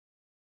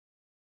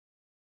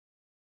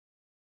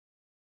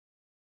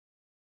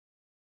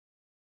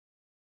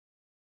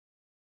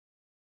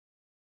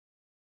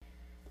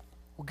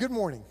Well, good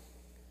morning.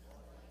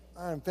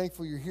 I'm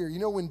thankful you're here. You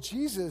know, when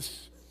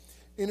Jesus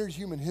enters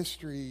human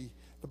history,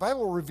 the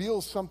Bible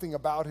reveals something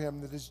about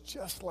him that is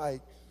just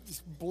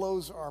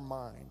blows our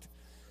mind.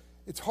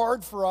 It's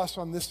hard for us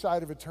on this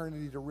side of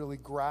eternity to really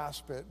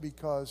grasp it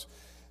because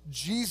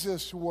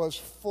Jesus was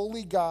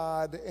fully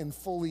God and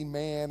fully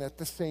man at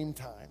the same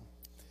time.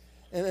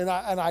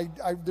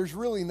 There's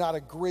really not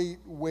a great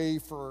way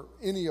for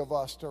any of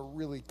us to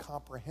really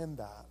comprehend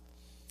that.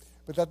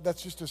 But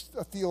that's just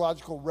a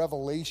theological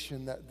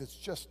revelation that's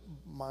just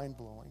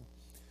mind-blowing.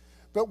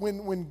 But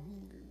when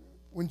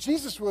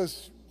Jesus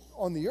was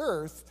on the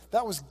earth,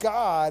 that was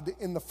God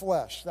in the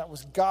flesh. That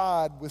was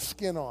God with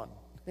skin on.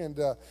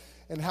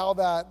 And how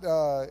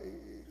that,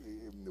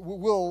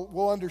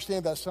 we'll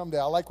understand that someday.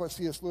 I like what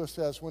C.S. Lewis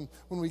says, when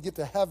we get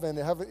to heaven,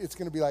 it's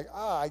going to be like,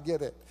 I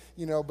get it.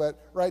 You know, but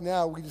right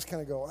now we just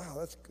kind of go,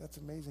 wow, that's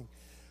amazing.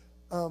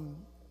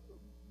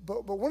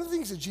 But one of the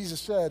things that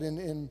Jesus said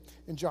in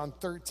John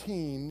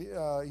 13,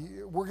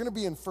 we're going to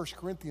be in 1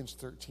 Corinthians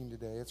 13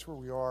 today. That's where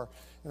we are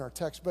in our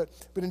text. But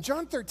in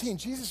John 13,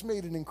 Jesus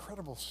made an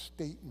incredible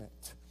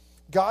statement.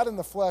 God in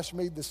the flesh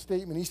made this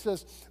statement. He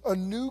says, a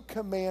new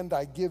command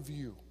I give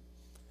you.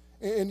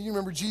 And you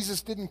remember,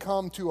 Jesus didn't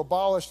come to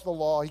abolish the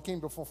law. He came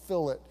to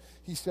fulfill it,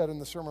 he said in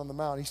the Sermon on the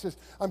Mount. He says,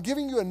 I'm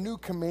giving you a new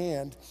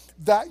command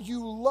that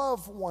you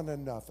love one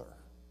another.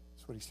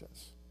 That's what he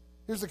says.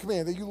 Here's the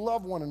command, that you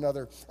love one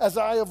another. As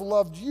I have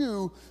loved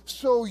you,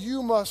 so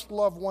you must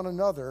love one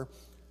another.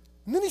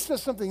 And then he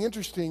says something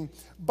interesting.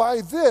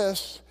 By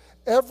this,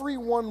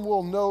 everyone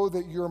will know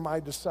that you're my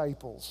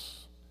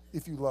disciples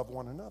if you love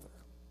one another.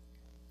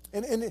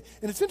 And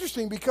it's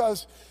interesting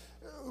because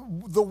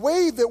the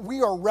way that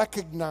we are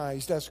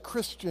recognized as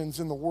Christians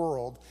in the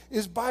world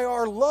is by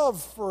our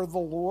love for the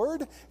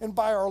Lord and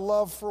by our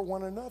love for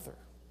one another.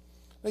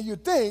 Now,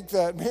 you'd think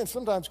that, man,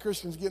 sometimes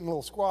Christians get in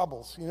little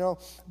squabbles, you know,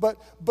 but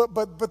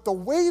the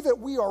way that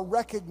we are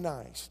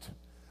recognized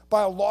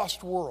by a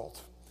lost world,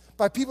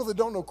 by people that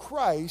don't know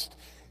Christ,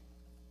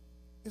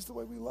 is the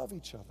way we love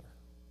each other.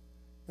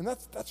 And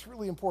that's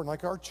really important.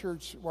 Like our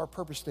church, our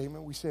purpose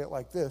statement, we say it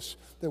like this,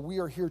 that we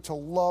are here to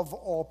love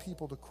all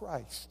people to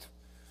Christ,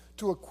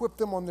 to equip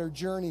them on their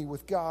journey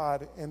with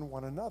God and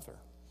one another.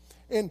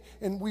 And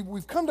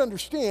we've come to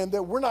understand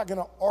that we're not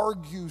going to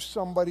argue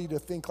somebody to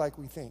think like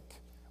we think.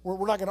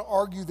 We're not going to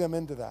argue them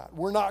into that.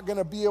 We're not going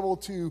to be able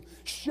to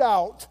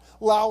shout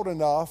loud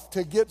enough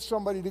to get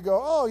somebody to go,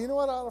 oh, you know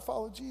what, I ought to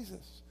follow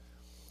Jesus.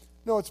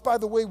 No, it's by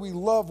the way we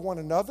love one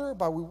another,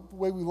 by the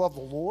way we love the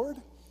Lord,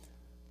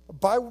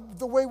 by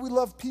the way we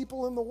love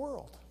people in the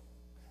world.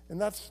 And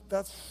that's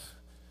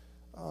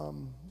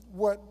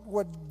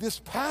what this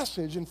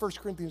passage in 1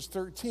 Corinthians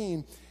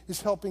 13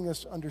 is helping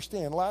us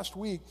understand. Last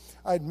week,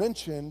 I had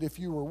mentioned, if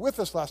you were with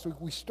us last week,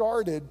 we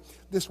started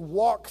this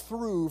walk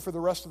through for the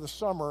rest of the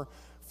summer,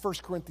 1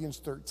 Corinthians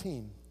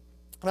 13.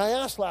 And I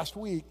asked last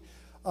week,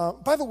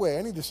 by the way,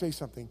 I need to say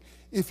something.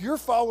 If you're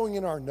following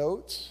in our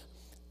notes,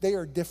 they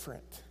are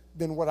different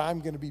than what I'm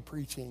going to be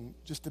preaching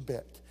just a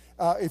bit,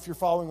 if you're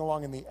following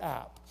along in the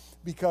app.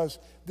 Because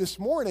this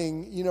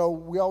morning, you know,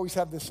 we always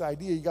have this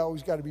idea, you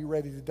always got to be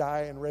ready to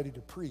die and ready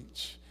to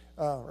preach,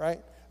 right?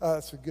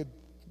 That's a good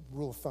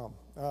rule of thumb.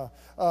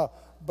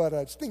 But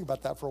just think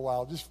about that for a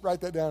while. Just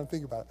write that down and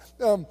think about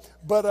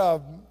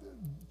it.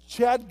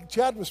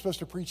 Chad was supposed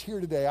to preach here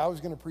today. I was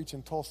going to preach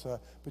in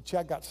Tulsa, but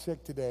Chad got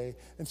sick today.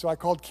 And so I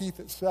called Keith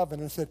at 7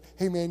 and said,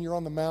 hey, man, you're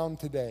on the mound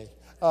today.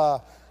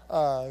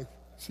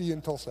 See you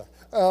in Tulsa.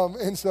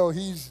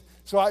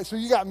 So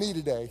you got me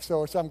today.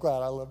 So I'm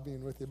glad. I love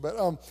being with you.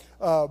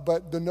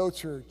 But the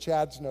notes are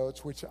Chad's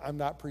notes, which I'm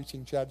not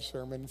preaching Chad's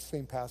sermon. It's the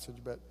same passage,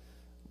 but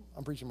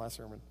I'm preaching my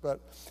sermon. So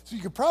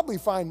you could probably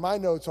find my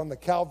notes on the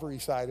Calvary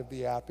side of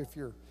the app if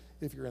you're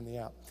in the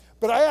app.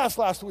 But I asked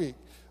last week,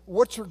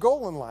 what's your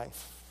goal in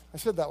life? I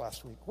said that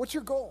last week. What's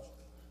your goal?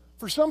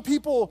 For some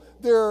people,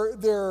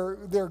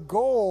 their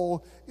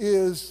goal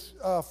is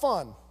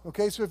fun.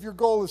 Okay, so if your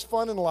goal is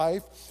fun in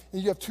life,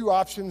 and you have two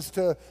options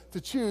to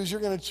choose,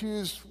 you're going to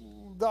choose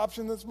the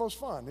option that's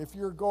most fun. If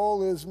your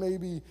goal is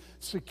maybe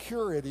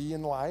security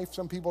in life,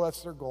 some people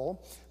that's their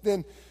goal,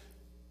 then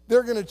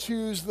they're going to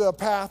choose the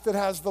path that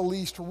has the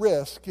least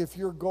risk. If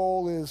your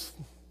goal is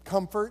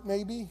comfort,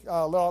 maybe.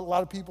 A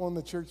lot of people in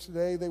the church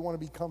today, they want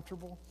to be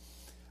comfortable.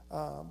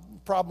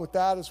 Problem with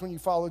that is when you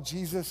follow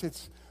Jesus,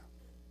 it's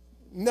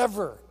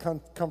never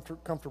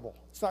comfortable.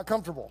 It's not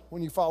comfortable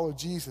when you follow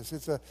Jesus.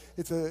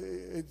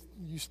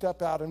 You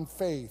step out in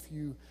faith.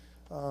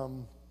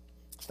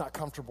 It's not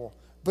comfortable,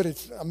 but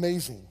it's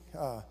amazing.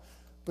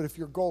 But if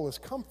your goal is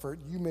comfort,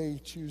 you may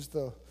choose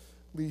the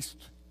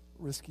least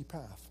risky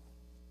path.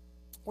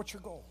 What's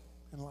your goal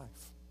in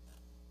life?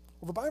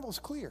 Well, the Bible's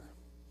clear.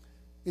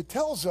 It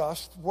tells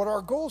us what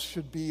our goals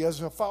should be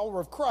as a follower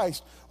of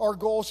Christ. Our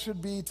goals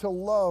should be to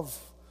love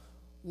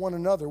one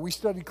another. We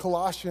studied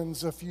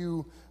Colossians a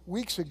few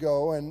weeks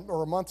ago,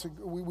 or a month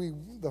ago.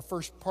 The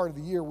first part of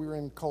the year we were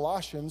in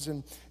Colossians,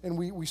 and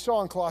we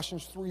saw in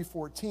Colossians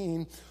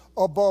 3:14,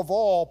 above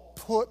all,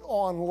 put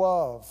on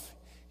love,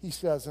 he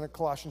says in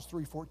Colossians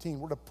 3:14.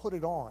 We're to put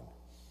it on.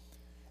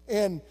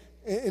 And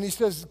he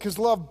says, because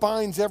love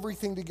binds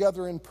everything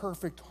together in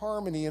perfect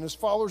harmony. And as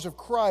followers of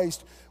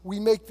Christ, we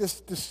make this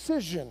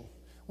decision.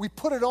 We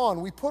put it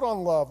on. We put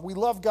on love. We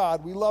love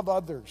God. We love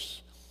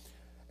others.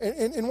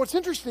 And what's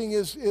interesting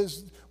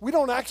is we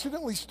don't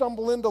accidentally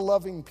stumble into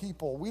loving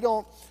people. We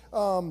don't,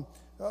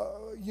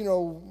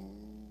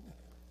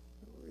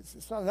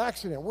 it's not an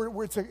accident.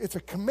 It's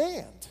a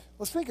command.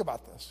 Let's think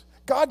about this.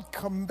 God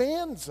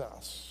commands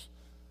us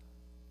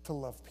to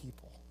love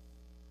people.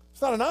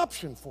 It's not an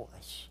option for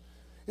us.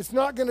 It's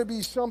not going to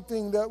be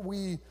something that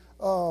we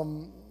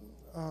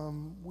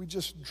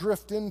just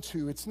drift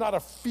into. It's not a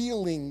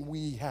feeling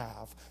we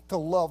have to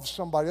love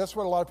somebody. That's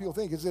what a lot of people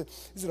think. Is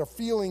it a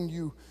feeling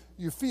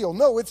you feel?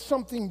 No, it's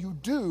something you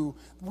do.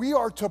 We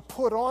are to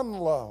put on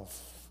love,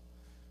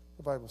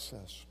 the Bible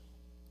says.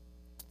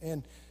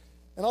 And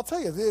I'll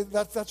tell you,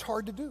 that's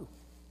hard to do.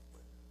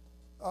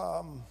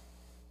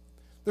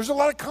 There's a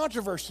lot of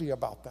controversy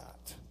about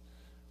that.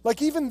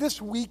 Like even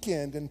this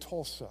weekend in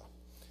Tulsa,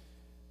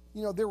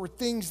 there were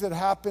things that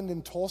happened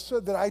in Tulsa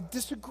that I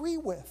disagree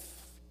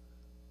with.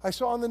 I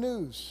saw on the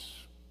news.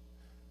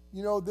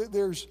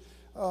 There's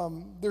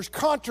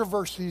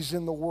controversies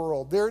in the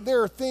world.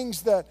 There are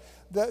things that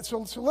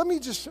so let me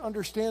just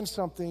understand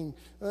something,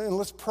 and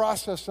let's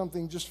process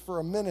something just for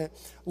a minute.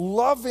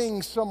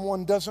 Loving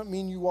someone doesn't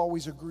mean you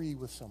always agree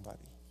with somebody.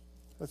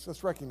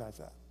 Let's recognize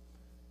that.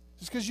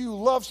 Just because you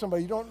love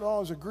somebody, you don't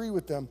always agree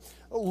with them.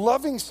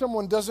 Loving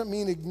someone doesn't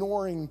mean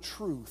ignoring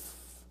truth.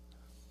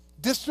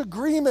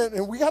 Disagreement,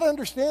 and we got to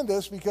understand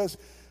this because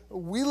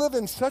we live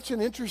in such an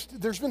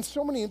there's been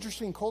so many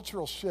interesting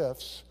cultural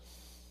shifts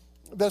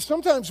that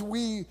sometimes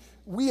we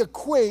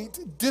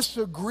equate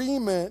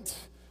disagreement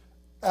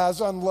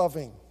as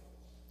unloving.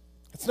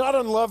 It's not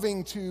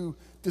unloving to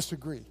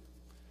disagree.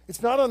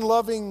 It's not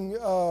unloving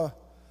to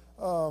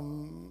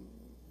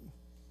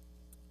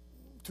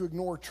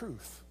ignore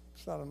truth.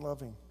 It's not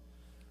unloving.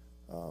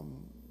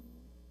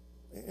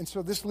 And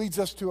so this leads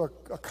us to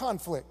a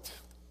conflict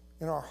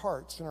in our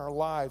hearts, in our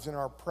lives, in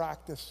our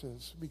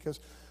practices. Because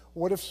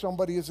what if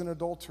somebody is an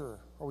adulterer?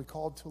 Are we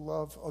called to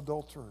love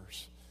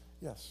adulterers?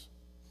 Yes.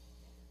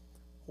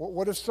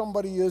 What if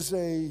somebody is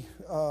a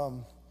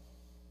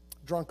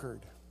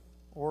drunkard?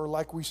 Or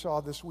like we saw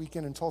this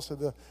weekend in Tulsa,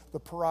 the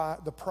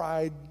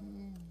pride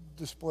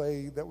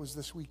display that was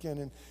this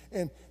weekend.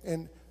 And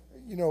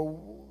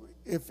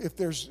if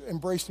there's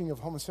embracing of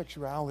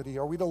homosexuality,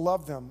 are we to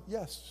love them?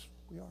 Yes,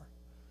 we are.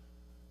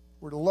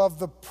 We're to love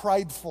the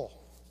prideful,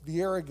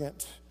 the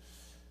arrogant.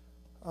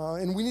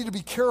 And we need to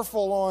be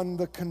careful on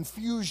the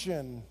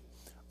confusion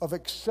of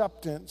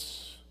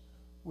acceptance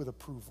with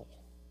approval.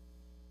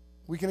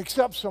 We can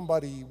accept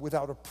somebody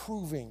without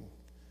approving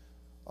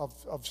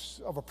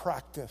of a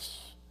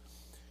practice.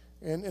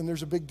 And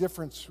there's a big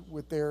difference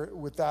with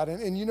that.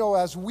 And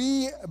as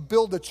we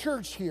build a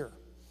church here,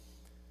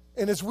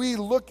 and as we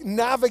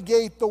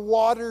navigate the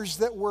waters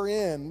that we're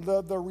in,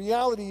 the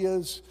reality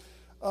is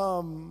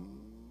we're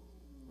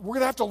going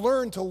to have to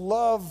learn to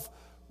love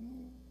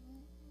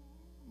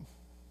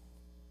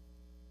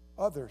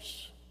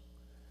others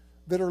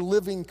that are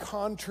living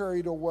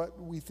contrary to what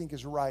we think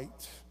is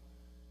right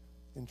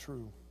and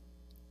true.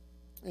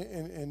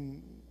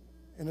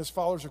 And as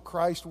followers of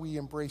Christ, we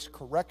embrace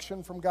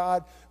correction from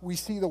God. We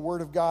see the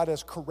Word of God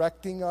as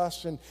correcting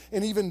us. And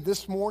even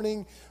this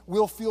morning,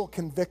 we'll feel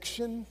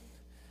conviction.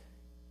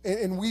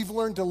 And we've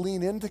learned to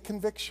lean into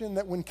conviction,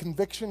 that when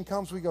conviction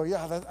comes, we go,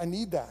 yeah, I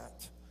need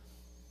that.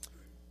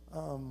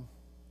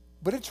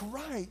 But it's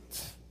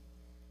right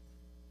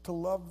to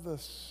love the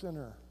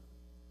sinner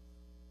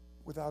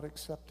without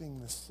accepting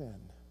the sin.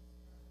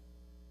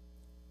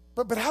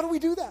 But how do we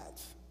do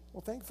that?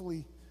 Well,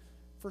 thankfully,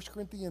 1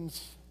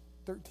 Corinthians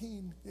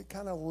 13, it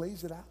kind of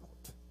lays it out.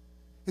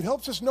 It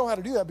helps us know how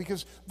to do that,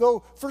 because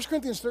though 1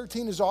 Corinthians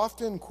 13 is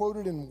often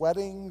quoted in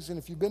weddings, and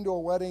if you've been to a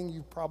wedding,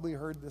 you've probably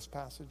heard this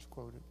passage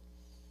quoted.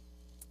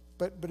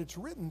 But it's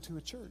written to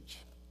a church.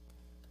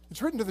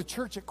 It's written to the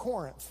church at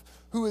Corinth,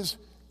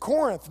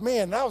 Corinth,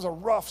 man, that was a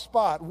rough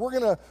spot. We're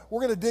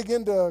gonna dig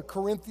into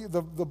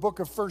the book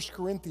of 1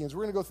 Corinthians.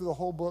 We're gonna go through the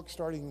whole book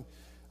starting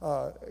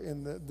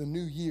in the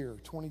new year,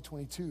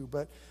 2022.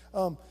 But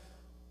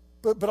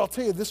I'll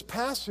tell you, this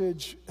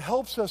passage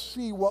helps us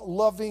see what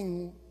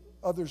loving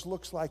others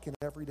looks like in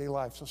everyday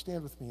life. So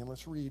stand with me and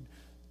let's read.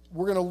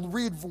 We're going to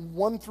read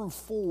 1 through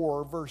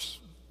 4,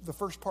 the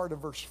first part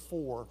of verse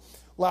 4.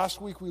 Last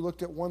week we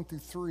looked at 1 through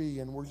 3,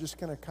 and we're just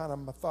going to kind of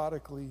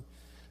methodically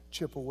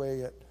chip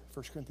away at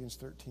 1 Corinthians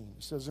 13.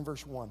 It says in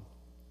verse 1,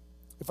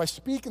 "If I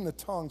speak in the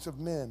tongues of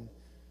men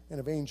and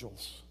of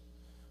angels,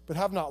 but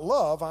have not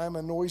love, I am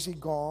a noisy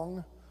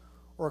gong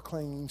or a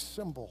clanging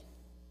cymbal.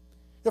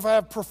 If I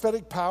have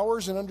prophetic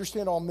powers and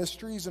understand all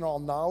mysteries and all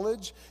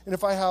knowledge, and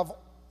if I have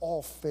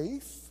all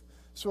faith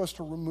so as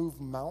to remove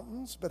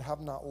mountains, but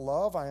have not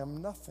love, I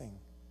am nothing.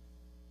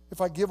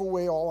 If I give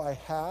away all I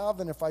have,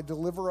 and if I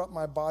deliver up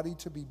my body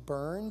to be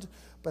burned,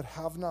 but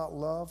have not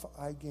love,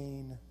 I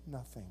gain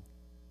nothing.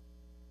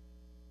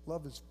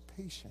 Love is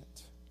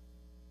patient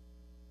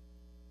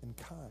and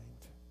kind.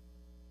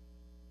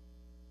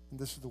 And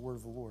this is the word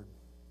of the Lord.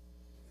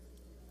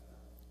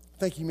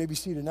 Thank you. You may be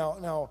seated.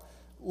 Now,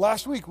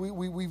 last week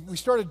we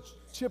started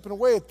chipping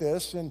away at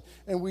this, and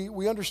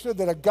we understood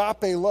that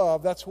agape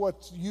love, that's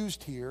what's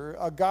used here.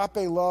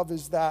 Agape love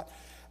is that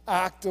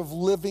act of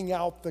living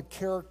out the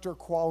character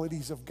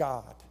qualities of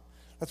God.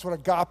 That's what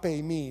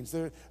agape means.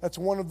 That's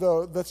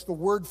the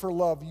word for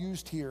love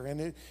used here,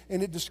 and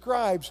it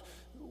describes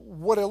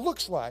what it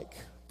looks like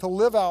to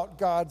live out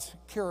God's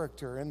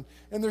character. And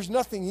there's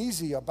nothing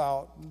easy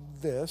about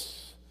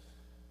this,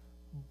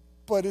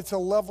 but it's a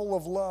level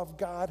of love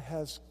God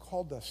has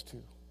called us to.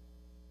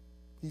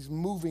 He's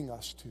moving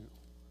us to.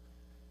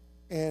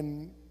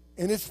 And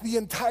it's the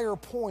entire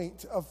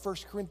point of 1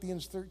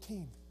 Corinthians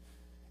 13.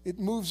 It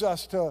moves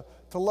us to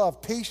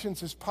love.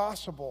 Patience is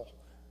possible.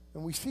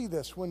 And we see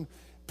this. When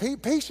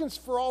patience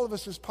for all of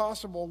us is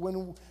possible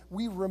when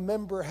we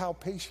remember how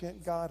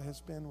patient God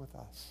has been with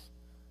us.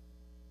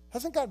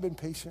 Hasn't God been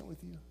patient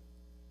with you?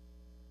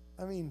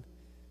 I mean,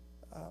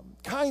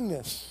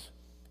 kindness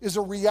is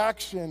a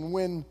reaction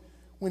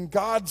when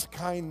God's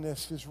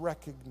kindness is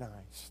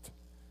recognized.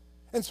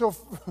 And so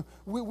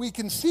we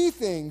can see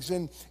things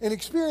and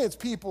experience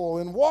people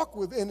and walk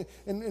with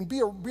and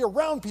be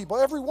around people.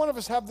 Every one of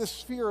us have this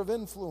sphere of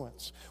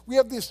influence. We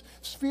have this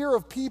sphere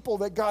of people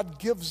that God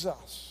gives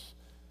us.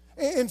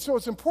 And so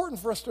it's important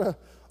for us to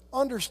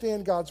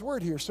understand God's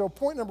word here. So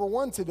point number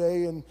one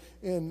today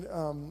in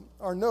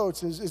our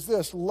notes is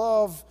this: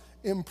 love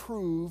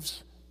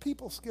improves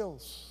people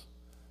skills.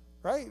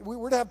 Right?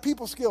 We're to have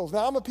people skills.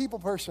 Now, I'm a people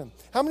person.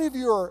 How many of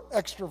you are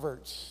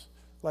extroverts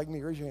like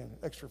me? Raise your hand.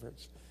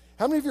 Extroverts.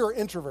 How many of you are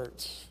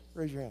introverts?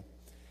 Raise your hand.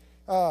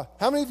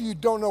 How many of you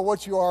don't know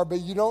what you are,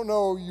 but you don't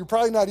know, you're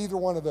probably not either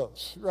one of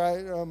those,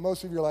 right?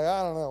 Most of you are like,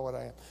 I don't know what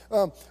I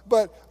am.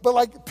 But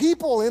like,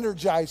 people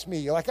energize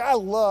me. Like, I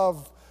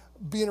love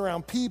being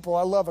around people.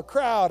 I love a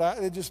crowd.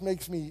 It just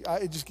gives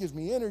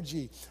me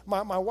energy.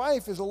 My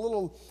wife is a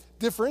little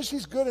different.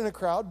 She's good in a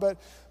crowd, but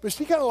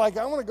she kind of like,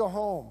 I want to go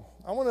home.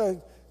 I want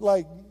to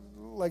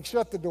like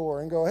shut the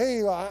door and go,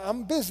 hey,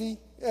 I'm busy,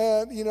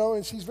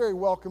 and she's very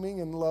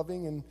welcoming and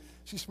loving, and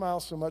she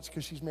smiles so much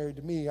because she's married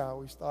to me, I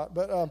always thought,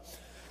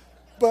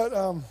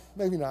 but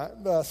maybe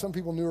not. Some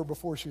people knew her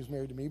before she was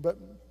married to me, but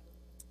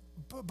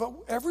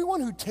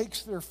everyone who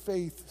takes their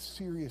faith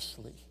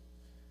seriously,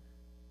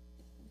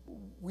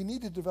 we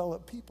need to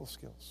develop people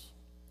skills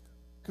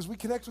because we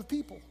connect with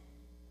people.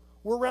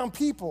 We're around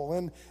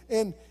people,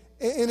 and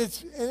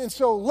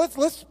so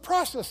let's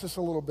process this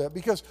a little bit,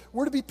 because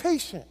we're to be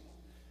patient,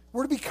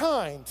 we're to be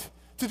kind.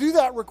 To do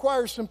that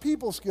requires some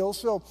people skills.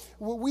 So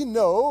what we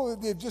know,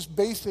 the just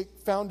basic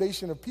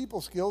foundation of people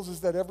skills,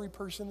 is that every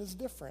person is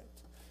different.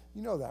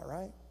 You know that,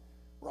 right?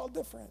 We're all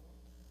different.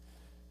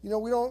 We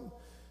don't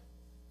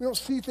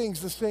see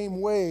things the same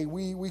way.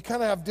 We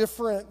kind of have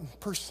different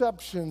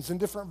perceptions and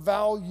different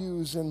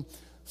values, and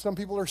some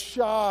people are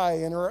shy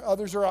and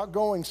others are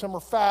outgoing. Some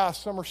are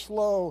fast, some are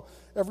slow.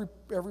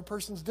 Every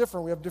person's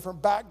different. We have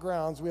different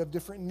backgrounds. We have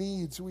different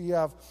needs. We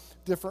have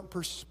different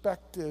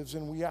perspectives,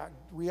 and we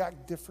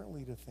react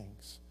differently to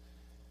things.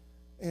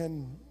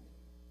 And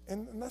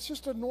that's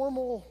just a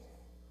normal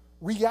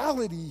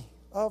reality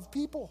of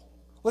people.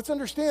 Let's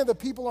understand that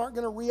people aren't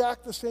going to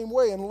react the same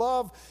way, and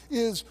love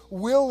is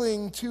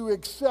willing to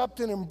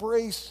accept and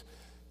embrace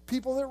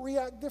people that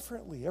react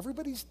differently.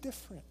 Everybody's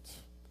different.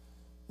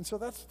 And so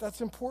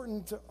that's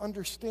important to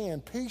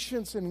understand.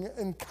 Patience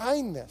and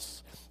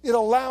kindness, it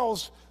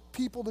allows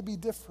people to be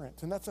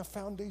different, and that's a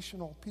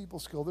foundational people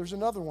skill. There's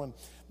another one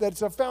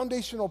that's a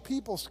foundational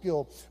people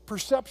skill.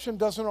 Perception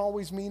doesn't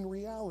always mean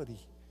reality.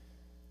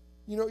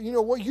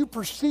 What you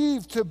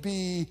perceive to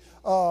be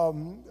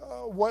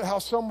how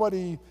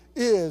somebody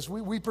is.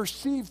 We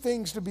perceive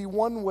things to be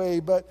one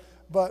way, but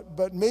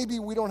maybe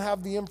we don't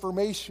have the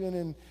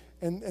information,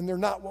 and they're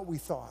not what we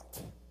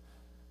thought.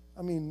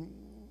 I mean,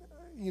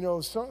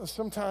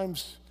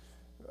 sometimes,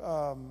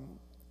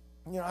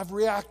 I've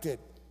reacted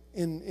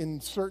in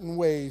certain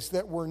ways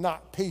that were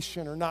not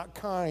patient or not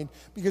kind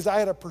because I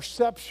had a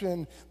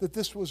perception that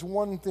this was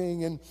one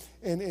thing and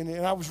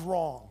I was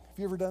wrong. Have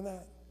you ever done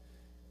that?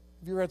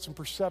 Have you ever had some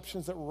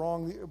perceptions that were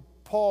wrong?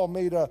 Paul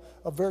made a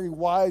very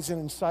wise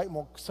and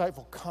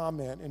insightful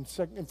comment in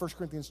 1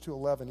 Corinthians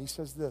 2:11. He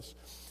says this,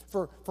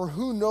 for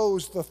who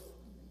knows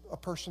a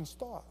person's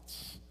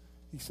thoughts?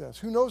 He says,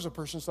 who knows a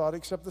person's thought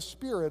except the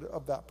spirit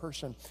of that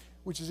person,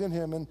 which is in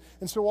him? And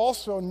so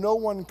also no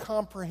one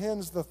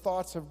comprehends the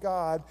thoughts of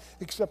God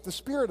except the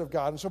Spirit of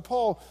God. And so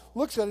Paul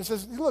looks at it and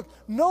says, look,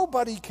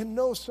 nobody can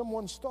know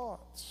someone's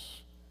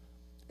thoughts.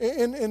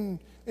 And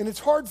it's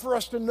hard for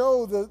us to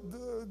know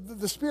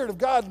the Spirit of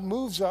God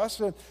moves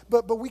us,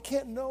 but we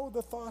can't know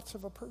the thoughts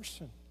of a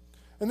person.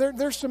 And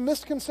there's some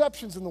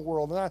misconceptions in the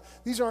world. And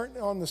these aren't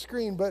on the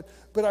screen, but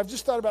I've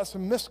just thought about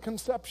some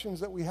misconceptions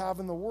that we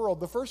have in the world.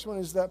 The first one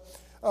is that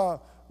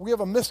we have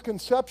a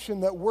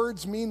misconception that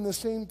words mean the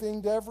same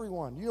thing to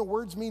everyone.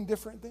 Words mean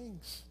different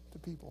things to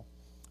people.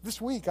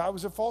 This week, I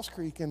was at Falls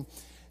Creek, and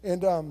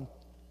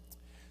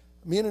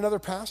me and another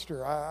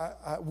pastor,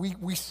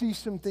 we see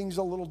some things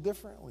a little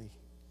differently.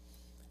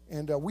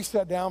 And we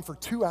sat down for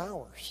 2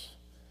 hours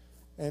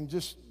and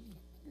just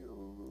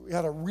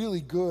had a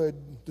really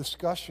good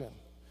discussion.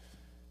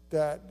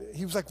 That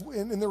he was like,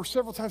 and there were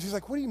several times he's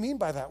like, what do you mean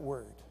by that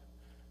word?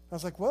 I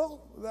was like,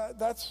 well,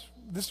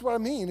 this is what I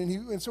mean.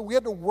 And so we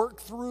had to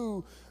work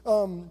through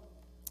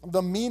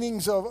the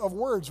meanings of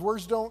words.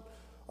 Words don't,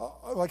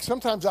 like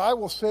sometimes I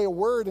will say a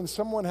word and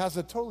someone has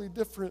a totally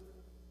different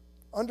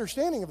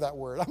understanding of that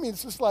word. I mean,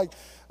 it's just like,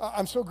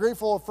 I'm so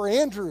grateful for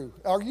Andrew,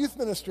 our youth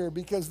minister,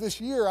 because this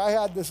year I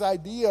had this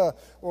idea,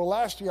 or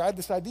last year I had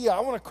this idea, I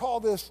wanted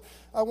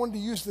to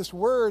use this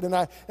word, and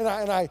I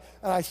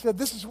said,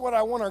 this is what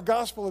I want our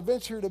gospel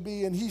adventure to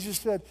be, and he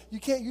just said, you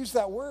can't use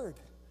that word.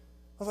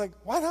 I was like,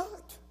 why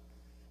not?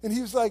 And he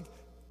was like,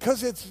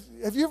 because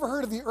have you ever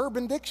heard of the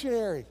Urban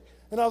Dictionary?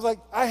 And I was like,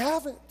 I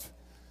haven't.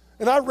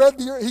 And I read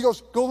he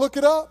goes, go look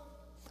it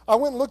up. I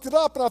went and looked it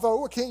up, and I thought,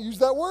 oh, I can't use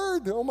that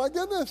word. Oh, my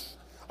goodness.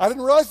 I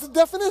didn't realize the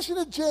definition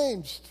had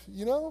changed,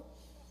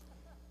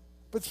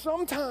 But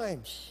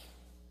sometimes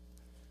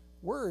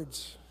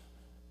words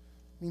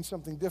mean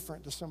something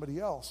different to somebody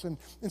else. And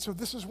so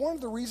this is one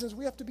of the reasons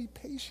we have to be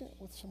patient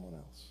with someone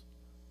else.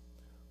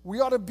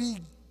 We ought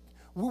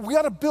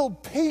to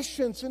build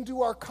patience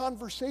into our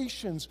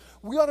conversations.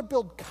 We ought to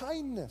build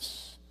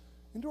kindness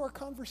into our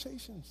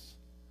conversations.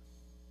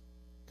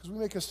 Because we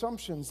make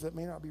assumptions that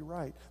may not be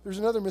right. There's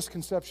another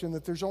misconception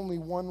that there's only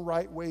one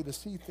right way to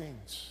see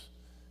things,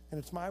 and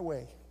it's my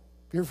way.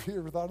 You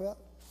ever thought of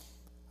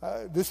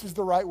that? This is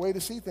the right way to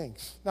see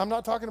things. Now, I'm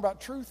not talking about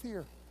truth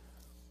here.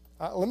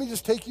 Let me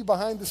just take you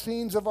behind the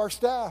scenes of our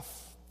staff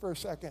for a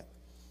second.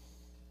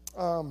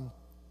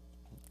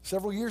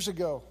 Several years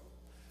ago,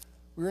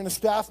 we were in a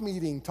staff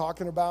meeting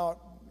talking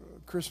about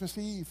Christmas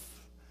Eve.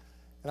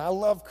 And I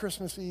love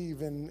Christmas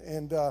Eve,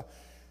 and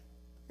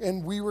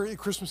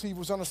Christmas Eve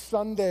was on a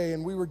Sunday,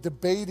 and we were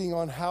debating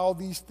on how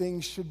these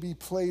things should be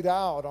played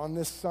out on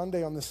this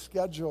Sunday on the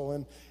schedule,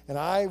 and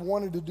I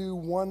wanted to do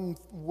one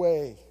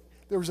way.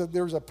 There was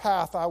a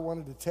path I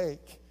wanted to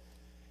take,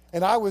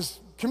 and I was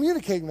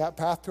communicating that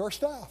path to our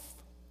staff.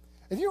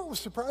 And you know what was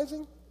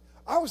surprising?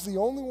 I was the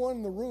only one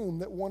in the room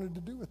that wanted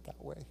to do it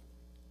that way.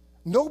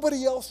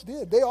 Nobody else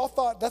did. They all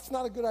thought, that's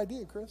not a good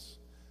idea, Chris.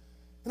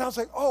 And I was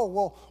like,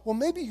 oh, well,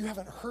 maybe you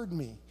haven't heard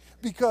me,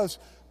 because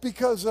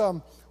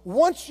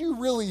once you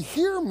really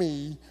hear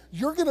me,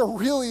 you're going to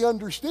really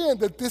understand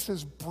that this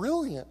is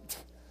brilliant.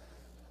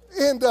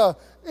 And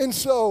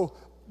so,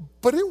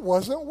 but it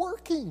wasn't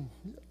working.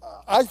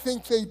 I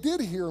think they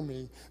did hear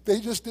me. They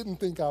just didn't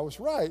think I was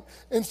right.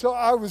 And so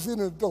I was in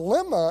a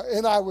dilemma,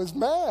 and I was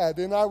mad,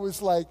 and I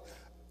was like,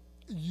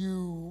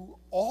 you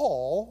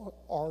all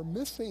are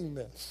missing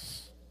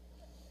this.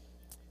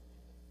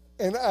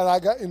 And I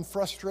got in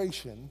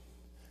frustration.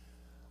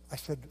 I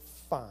said,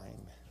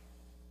 fine.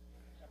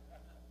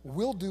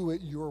 We'll do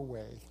it your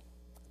way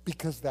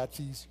because that's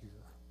easier.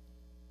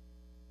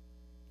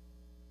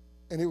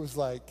 And it was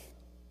like,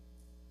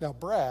 now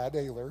Brad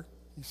Ayler,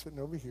 he's sitting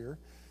over here.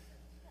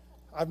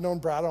 I've known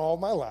Brad all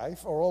my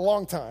life, or a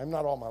long time,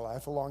 not all my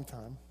life, a long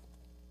time.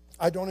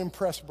 I don't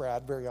impress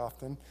Brad very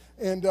often.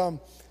 And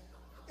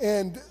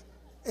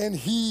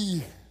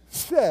he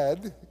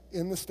said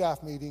in the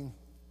staff meeting,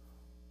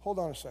 hold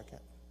on a second.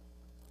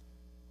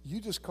 You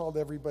just called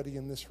everybody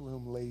in this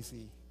room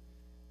lazy,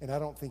 and I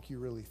don't think you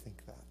really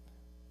think that.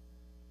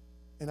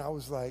 And I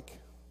was like,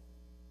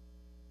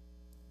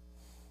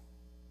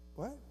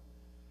 what?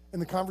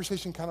 And the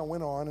conversation kind of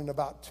went on, and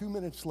about 2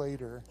 minutes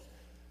later,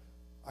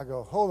 I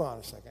go, hold on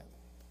a second.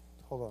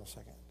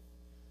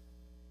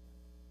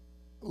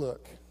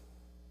 Look,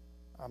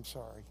 I'm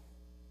sorry,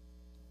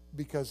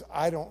 because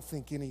I don't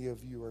think any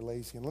of you are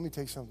lazy. And let me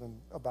tell you something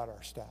about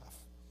our staff.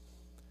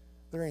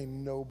 There ain't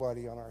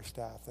nobody on our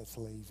staff that's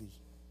lazy.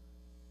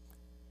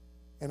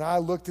 And I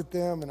looked at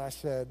them and I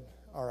said,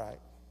 all right,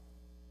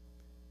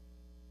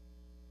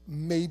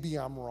 maybe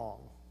I'm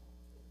wrong.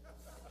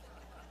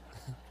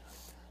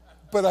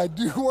 But I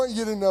do want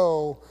you to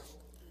know,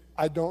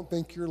 I don't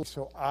think you're,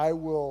 so I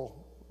will,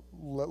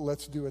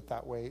 let's do it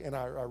that way. And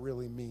I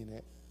really mean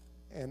it.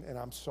 And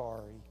I'm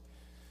sorry.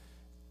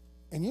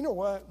 And you know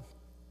what?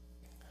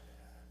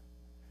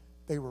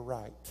 They were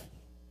right.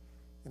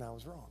 And I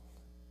was wrong.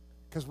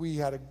 Because we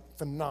had a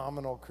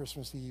phenomenal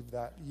Christmas Eve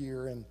that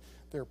year, and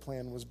their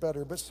plan was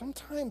better. But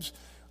sometimes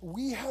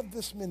we have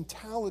this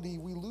mentality,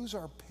 we lose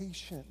our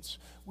patience,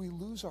 we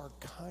lose our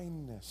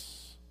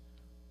kindness.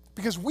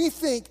 Because we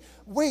think,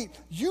 wait,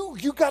 you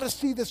got to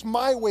see this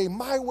my way.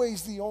 My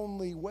way's the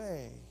only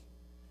way.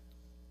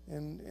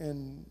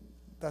 And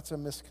that's a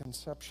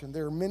misconception.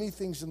 There are many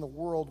things in the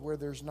world where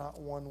there's not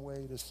one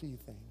way to see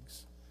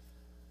things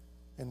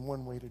and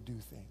one way to do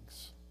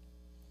things.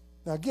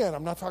 Now, again,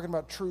 I'm not talking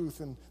about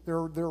truth, and there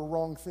are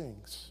wrong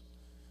things.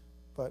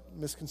 But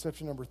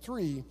misconception number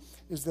 3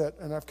 is that,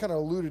 and I've kind of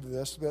alluded to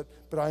this,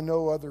 but I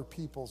know other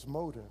people's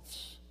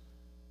motives.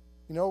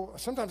 You know,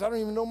 sometimes I don't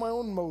even know my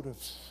own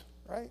motives,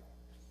 right?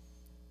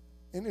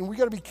 And we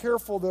got to be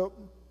careful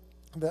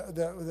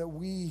that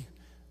we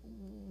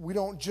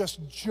don't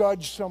just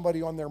judge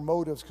somebody on their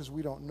motives because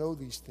we don't know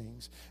these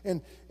things.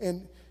 And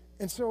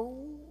so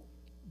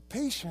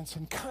patience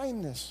and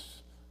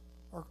kindness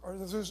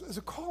is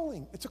a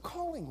calling. It's a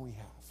calling we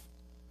have.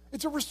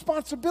 It's a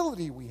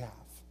responsibility we have.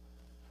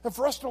 And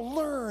for us to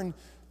learn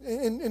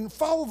and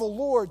follow the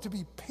Lord, to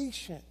be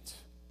patient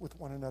with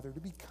one another, to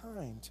be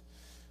kind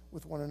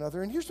with one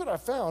another. And here's what I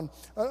found.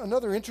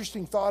 Another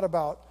interesting thought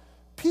about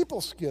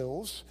people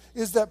skills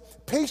is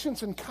that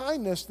patience and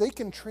kindness, they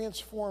can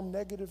transform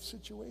negative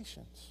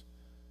situations.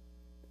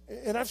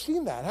 And I've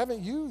seen that,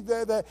 haven't you?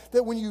 That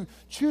when you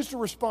choose to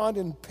respond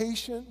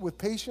with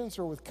patience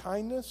or with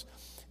kindness,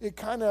 it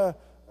kind of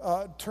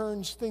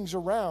turns things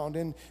around.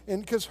 And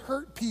because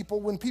hurt people,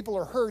 when people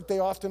are hurt, they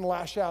often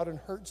lash out and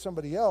hurt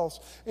somebody else.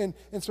 And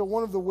so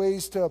one of the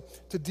ways to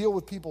deal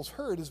with people's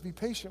hurt is be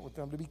patient with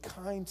them, to be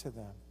kind to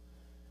them.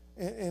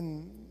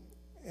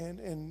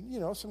 And you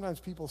know, sometimes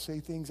people say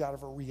things out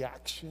of a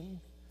reaction,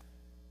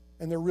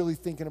 and they're really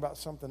thinking about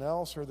something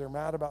else, or they're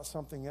mad about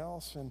something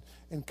else.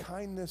 And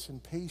kindness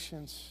and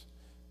patience,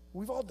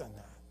 we've all done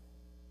that.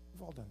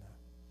 We've all done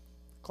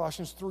that.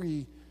 Colossians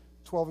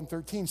 3:12 and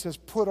 13 says,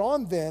 put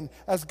on then,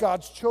 as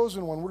God's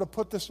chosen one, we're to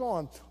put this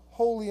on,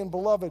 holy and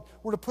beloved,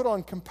 we're to put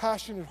on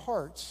compassionate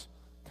hearts,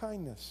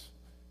 kindness,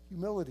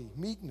 humility,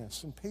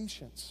 meekness, and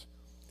patience,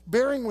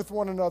 bearing with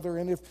one another,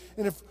 and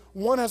if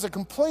one has a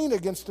complaint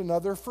against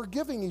another,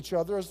 forgiving each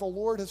other as the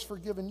Lord has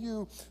forgiven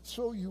you,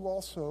 so you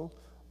also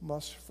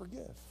must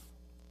forgive.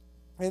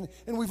 And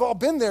we've all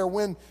been there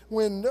when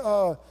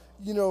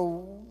you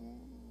know,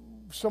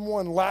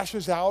 someone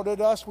lashes out at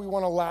us, we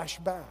want to lash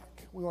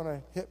back. We want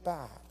to hit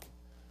back.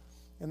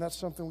 And that's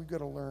something we've got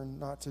to learn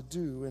not to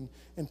do.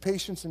 And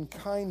patience and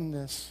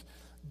kindness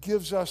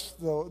gives us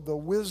the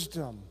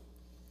wisdom.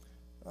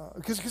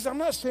 Because I'm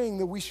not saying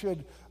that we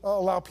should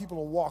allow people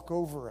to walk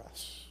over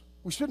us.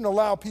 We shouldn't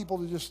allow people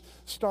to just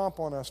stomp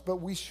on us, but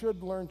we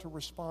should learn to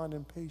respond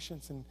in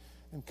patience and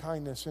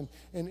kindness. And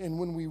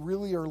when we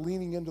really are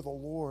leaning into the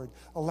Lord,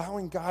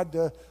 allowing God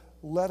to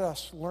let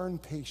us learn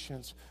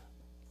patience,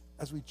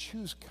 as we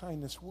choose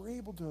kindness, we're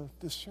able to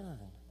discern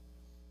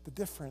the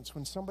difference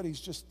when somebody's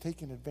just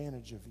taking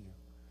advantage of you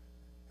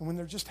and when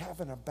they're just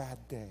having a bad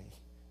day.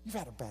 You've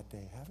had a bad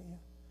day, haven't you?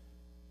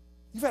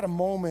 You've had a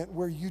moment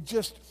where you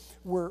just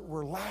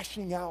were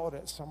lashing out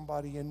at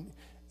somebody and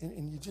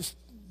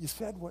you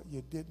said what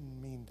you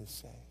didn't mean to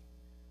say.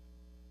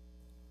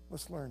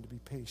 Let's learn to be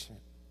patient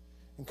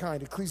and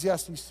kind.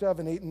 Ecclesiastes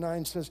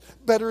 7:8-9 says,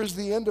 better is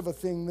the end of a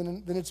thing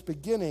than its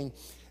beginning,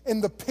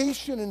 and the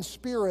patient in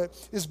spirit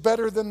is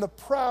better than the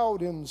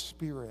proud in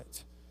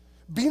spirit.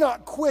 Be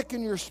not quick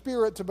in your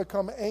spirit to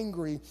become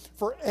angry,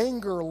 for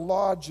anger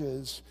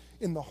lodges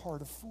in the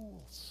heart of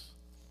fools.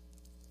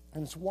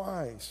 And it's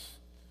wise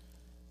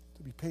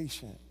to be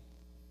patient,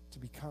 to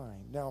be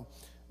kind. Now,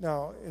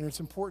 and it's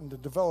important to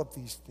develop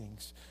these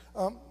things.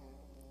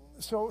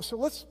 So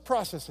let's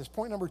process this.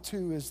 Point number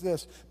 2 is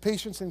this.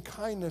 Patience and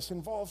kindness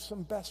involves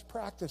some best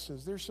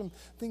practices. There's some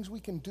things we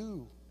can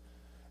do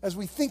as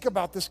we think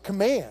about this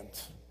command.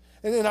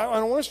 And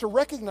I want us to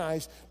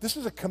recognize this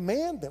is a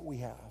command that we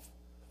have.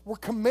 We're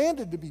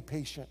commanded to be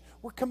patient.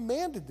 We're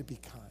commanded to be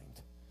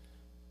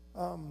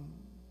kind.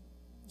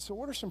 So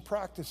what are some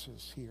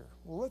practices here?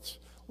 Well,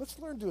 let's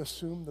learn to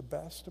assume the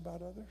best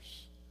about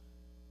others.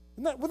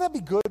 Wouldn't that be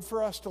good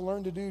for us to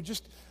learn to do?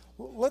 Just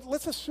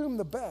let's assume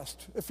the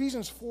best.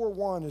 Ephesians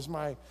 4:1 is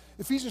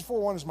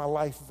my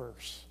life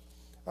verse.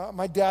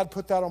 My dad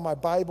put that on my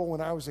Bible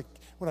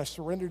when I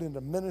surrendered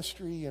into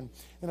ministry, and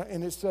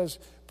it says,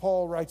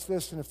 Paul writes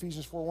this in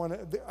Ephesians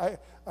 4:1,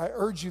 I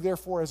urge you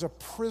therefore as a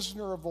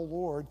prisoner of the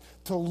Lord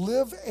to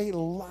live a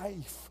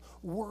life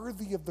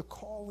worthy of the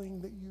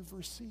calling that you've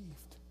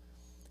received.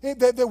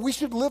 That we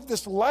should live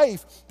this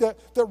life that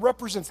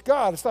represents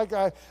God. It's like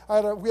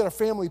we had a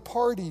family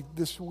party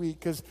this week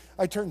because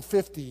I turned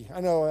 50.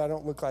 I know I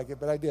don't look like it,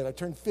 but I did. I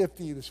turned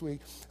 50 this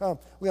week.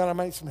 Leon, I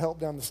might need some help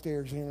down the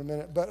stairs here in a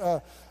minute.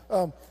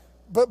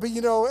 But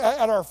you know,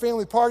 at our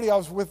family party, I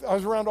was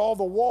around all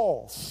the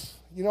walls.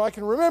 You know, I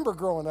can remember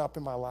growing up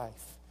in my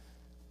life.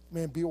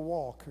 Man, be a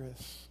wall,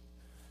 Chris.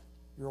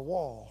 You're a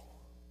wall.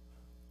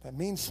 That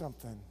means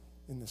something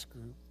in this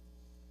group.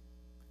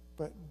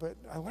 But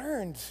I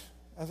learned,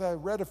 as I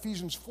read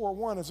Ephesians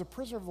 4:1, as a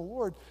prisoner of the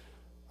Lord,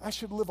 I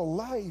should live a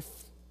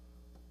life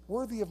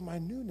worthy of my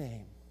new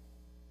name,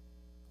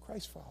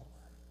 Christ follower.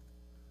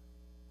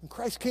 When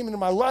Christ came into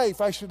my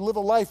life, I should live a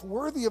life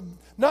worthy of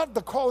not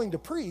the calling to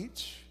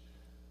preach,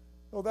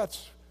 though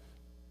that's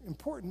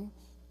important,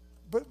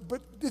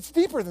 but it's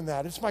deeper than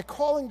that. It's my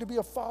calling to be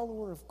a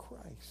follower of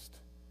Christ.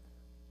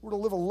 We're to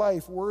live a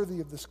life worthy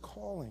of this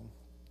calling.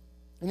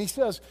 And he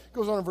says,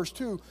 goes on in verse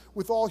 2,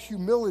 with all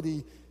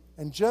humility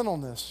and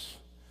gentleness,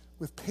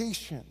 with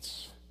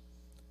patience,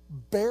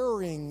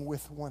 bearing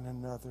with one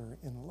another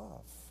in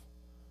love.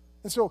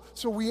 And so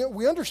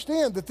we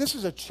understand that this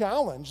is a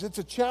challenge. It's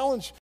a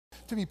challenge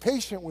to be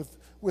patient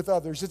with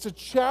others. It's a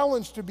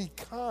challenge to be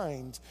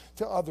kind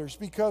to others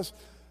because,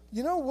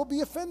 you know, we'll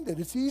be offended.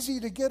 It's easy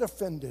to get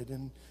offended.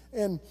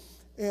 And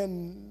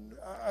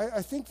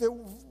I think that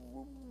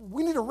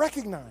we need to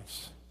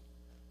recognize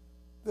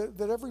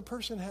that every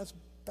person has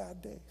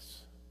bad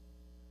days.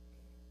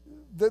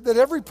 that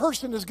every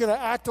person is going to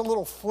act a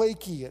little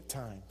flaky at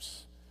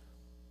times.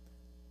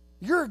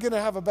 You're going to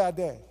have a bad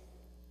day.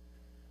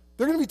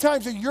 There are going to be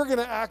times that you're going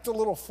to act a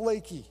little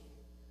flaky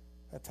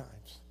at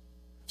times.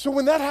 So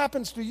when that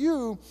happens to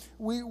you,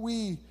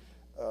 we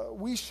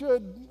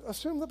should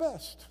assume the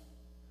best.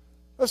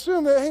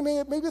 Assume that, hey,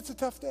 maybe it's a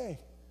tough day.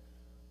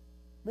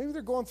 Maybe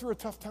they're going through a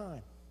tough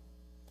time.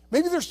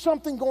 Maybe there's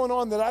something going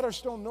on that I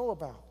just don't know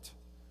about.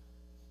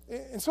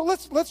 And so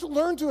let's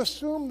learn to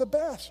assume the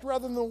best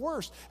rather than the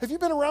worst. Have you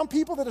been around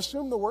people that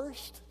assume the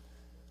worst?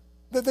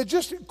 That they're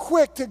just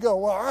quick to go,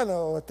 well, I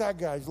know what that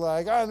guy's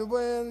like.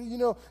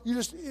 You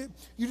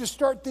just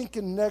start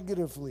thinking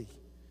negatively.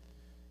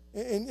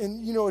 And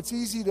it's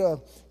easy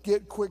to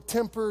get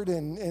quick-tempered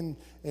and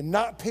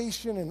not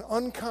patient and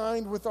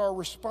unkind with our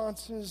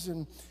responses.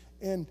 And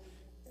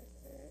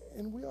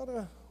we ought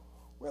to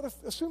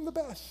assume the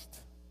best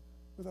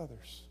with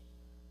others.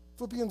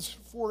 Philippians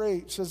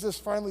 4:8 says this,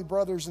 finally,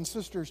 brothers and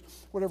sisters,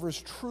 whatever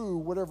is true,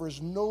 whatever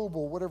is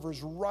noble, whatever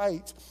is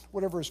right,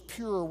 whatever is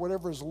pure,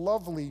 whatever is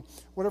lovely,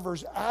 whatever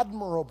is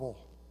admirable.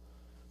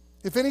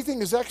 If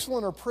anything is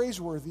excellent or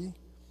praiseworthy,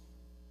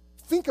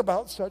 think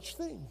about such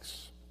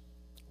things.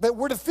 That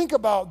we're to think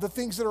about the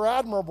things that are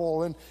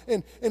admirable. And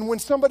when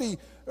somebody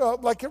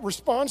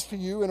responds to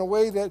you in a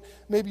way that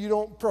maybe you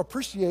don't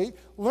appreciate,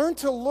 learn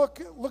to look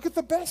at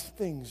the best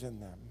things in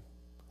them.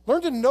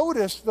 Learn to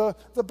notice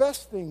the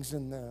best things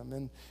in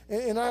them.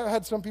 And I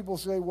had some people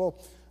say, well,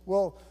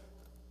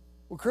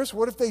 Chris,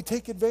 what if they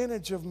take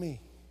advantage of me?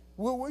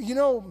 Well,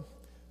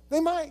 they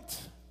might.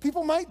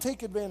 People might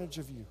take advantage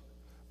of you.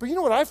 But you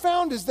know what I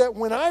found is that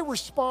when I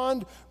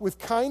respond with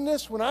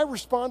kindness, when I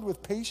respond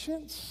with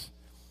patience,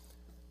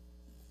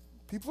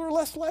 people are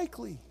less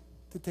likely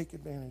to take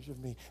advantage of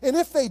me. And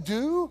if they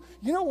do,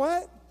 you know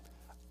what?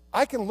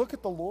 I can look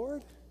at the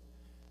Lord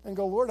and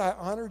go, Lord, I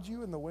honored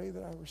you in the way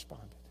that I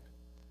responded.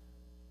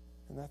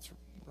 And that's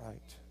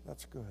right.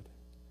 That's good.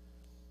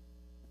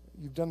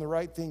 You've done the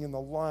right thing in the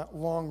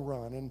long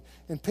run.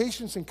 And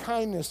patience and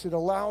kindness, it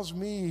allows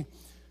me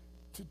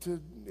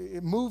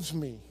it moves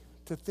me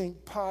to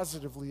think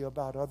positively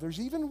about others,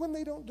 even when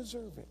they don't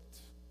deserve it.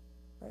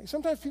 Right?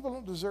 Sometimes people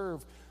don't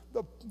deserve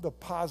the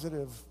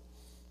positive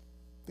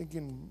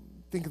thinking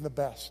the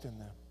best in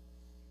them.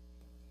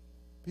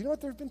 But you know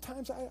what? There have been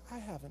times I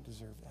haven't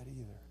deserved that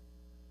either.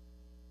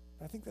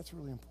 I think that's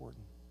really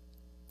important.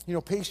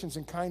 Patience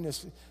and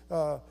kindness,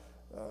 a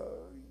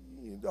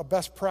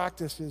best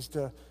practice is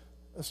to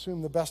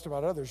assume the best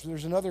about others.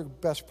 There's another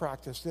best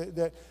practice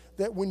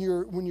that when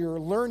you're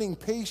learning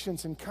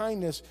patience and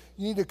kindness,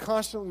 you need to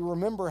constantly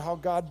remember how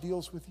God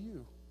deals with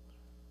you.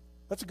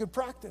 That's a good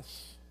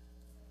practice.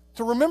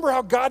 To remember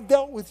how God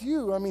dealt with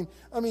you. I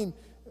mean,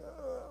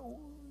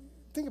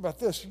 think about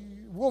this.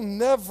 We'll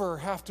never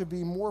have to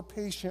be more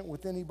patient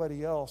with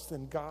anybody else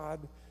than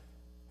God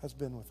has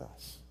been with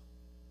us.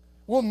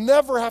 We'll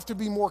never have to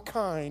be more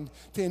kind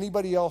to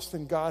anybody else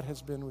than God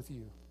has been with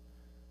you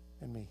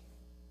and me.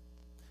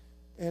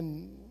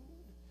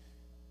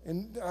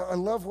 And I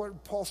love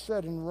what Paul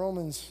said in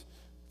Romans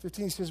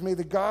 15. He says, may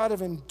the God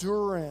of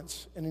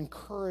endurance and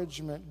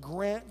encouragement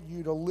grant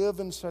you to live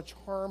in such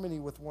harmony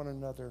with one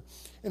another,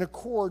 in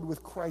accord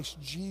with Christ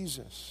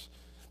Jesus,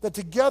 that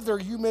together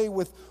you may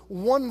with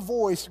one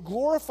voice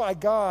glorify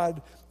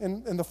God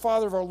and the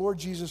Father of our Lord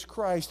Jesus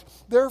Christ.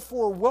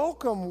 Therefore,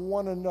 welcome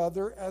one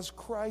another as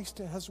Christ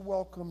has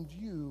welcomed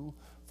you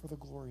for the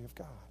glory of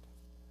God.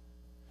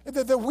 And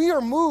that we are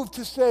moved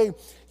to say,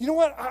 you know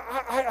what,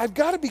 I've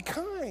got to be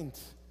kind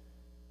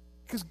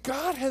because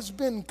God has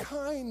been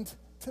kind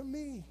to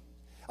me.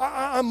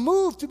 I'm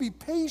moved to be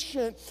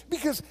patient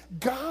because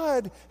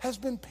God has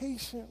been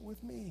patient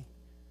with me.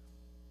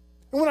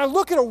 And when I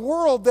look at a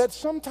world that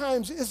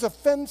sometimes is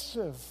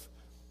offensive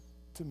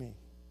to me,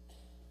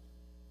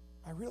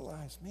 I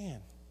realize, man,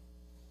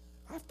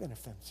 I've been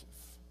offensive.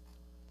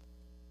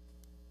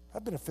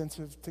 I've been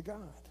offensive to God.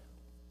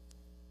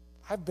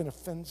 I've been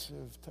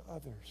offensive to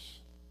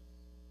others.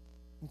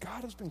 And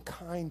God has been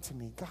kind to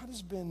me. God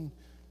has been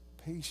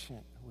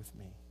patient with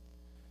me.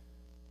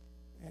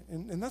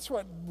 And that's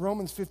what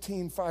Romans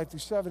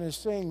 15:5-7 is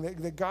saying,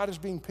 that God is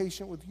being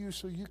patient with you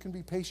so you can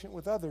be patient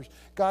with others.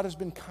 God has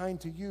been kind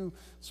to you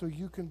so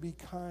you can be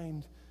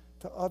kind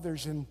to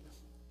others. And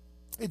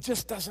it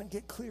just doesn't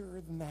get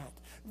clearer than that.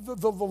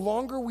 The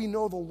longer we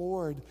know the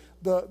Lord,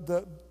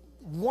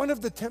 one of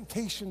the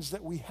temptations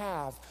that we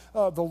have,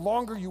 the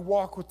longer you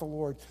walk with the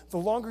Lord, the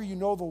longer you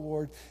know the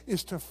Lord,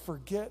 is to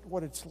forget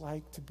what it's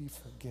like to be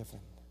forgiven.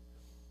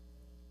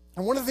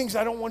 And one of the things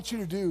I don't want you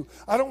to do,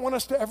 I don't want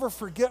us to ever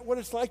forget what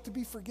it's like to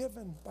be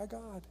forgiven by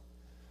God.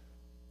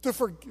 To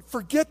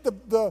forget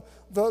the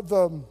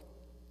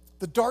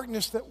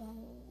darkness that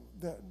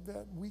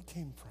we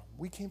came from.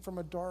 We came from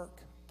a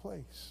dark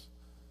place.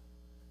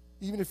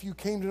 Even if you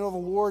came to know the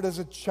Lord as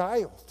a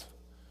child,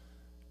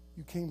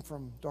 you came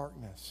from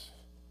darkness.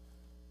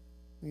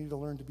 We need to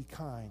learn to be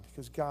kind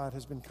because God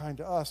has been kind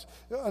to us.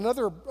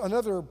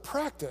 Another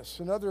practice,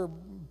 another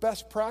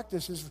best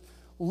practice is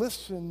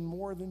listen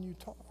more than you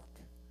talk.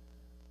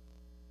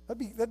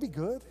 That'd be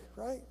good,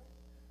 right?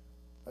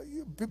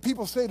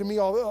 People say to me,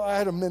 I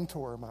had a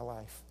mentor in my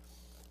life.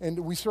 And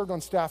we served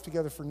on staff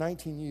together for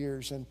 19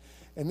 years. And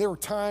there were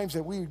times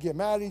that we would get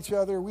mad at each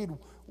other.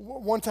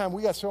 One time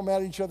we got so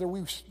mad at each other,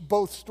 we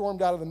both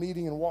stormed out of the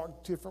meeting and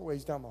walked different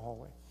ways down the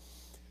hallway.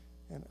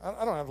 And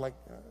I don't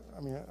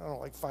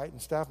like fighting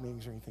staff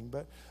meetings or anything.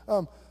 But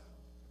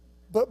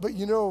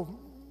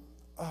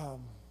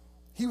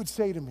he would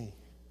say to me,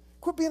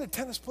 quit being a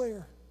tennis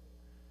player.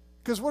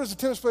 Because what does a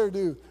tennis player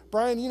do?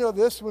 Brian, you know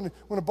this, when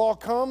a ball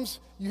comes,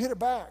 you hit it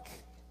back.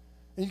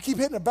 And you keep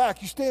hitting it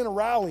back. You stay in a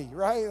rally,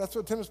 right? That's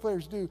what tennis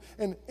players do.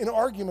 And in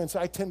arguments,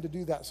 I tend to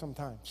do that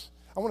sometimes.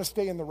 I want to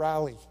stay in the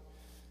rally.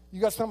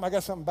 You got something, I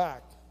got something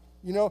back.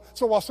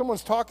 So while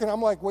someone's talking,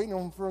 I'm like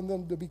waiting for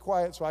them to be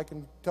quiet so I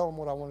can tell them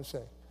what I want to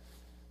say.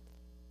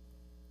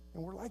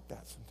 And we're like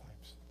that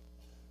sometimes.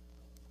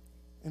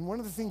 And one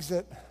of the things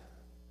that,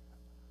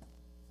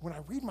 when I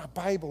read my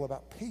Bible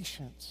about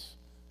patience,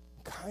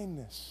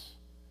 kindness,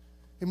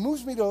 it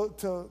moves me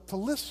to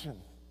listen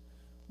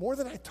more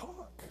than I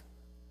talk.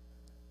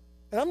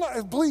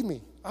 And believe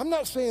me, I'm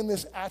not saying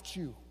this at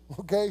you,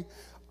 okay?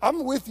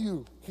 I'm with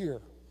you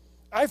here.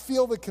 I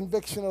feel the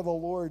conviction of the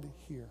Lord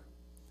here.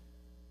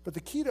 But the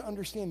key to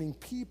understanding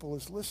people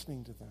is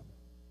listening to them.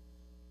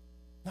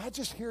 Not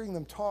just hearing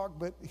them talk,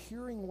 but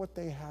hearing what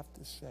they have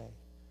to say.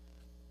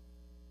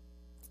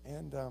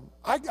 And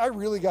I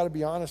really got to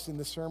be honest in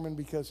this sermon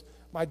because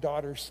my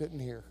daughter's sitting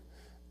here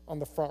on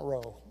the front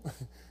row,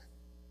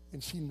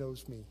 and she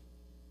knows me.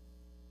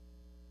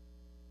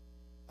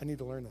 I need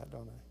to learn that,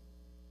 don't I?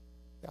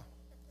 Yeah,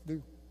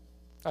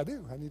 I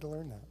do. I need to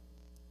learn that.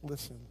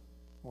 Listen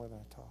more than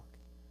I talk.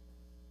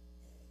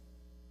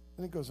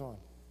 And it goes on.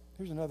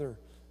 Here's another,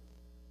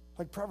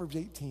 like Proverbs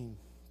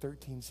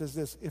 18:13 says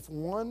this, if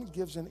one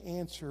gives an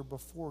answer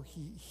before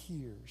he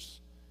hears,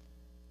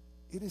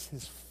 it is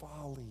his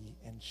folly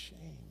and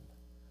shame.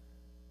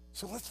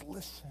 So let's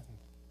listen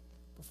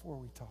before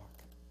we talk.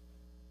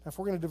 Now, if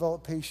we're going to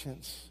develop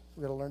patience,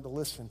 we've got to learn to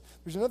listen.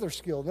 There's another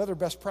skill, another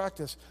best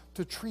practice,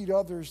 to treat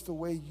others the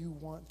way you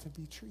want to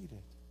be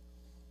treated.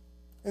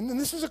 And then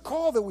this is a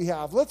call that we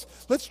have.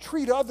 Let's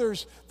treat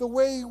others the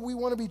way we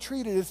want to be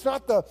treated. It's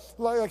not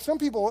like some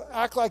people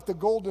act like the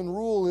golden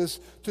rule is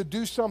to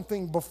do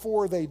something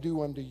before they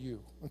do unto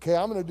you. Okay,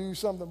 I'm going to do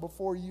something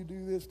before you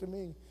do this to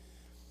me.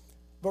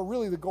 But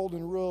really the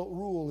golden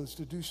rule is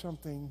to do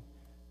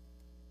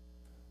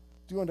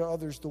unto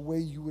others the way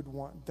you would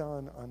want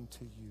done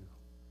unto you.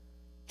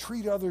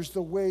 Treat others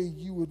the way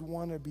you would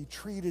want to be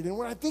treated. And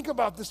when I think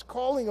about this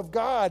calling of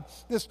God,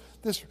 this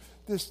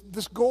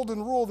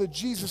golden rule that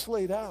Jesus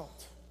laid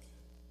out,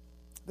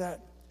 that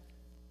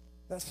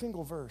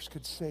single verse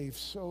could save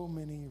so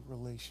many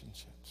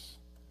relationships.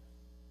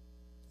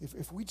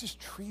 If we just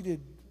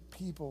treated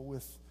people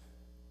with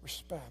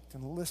respect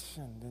and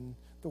listened and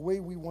the way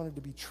we wanted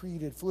to be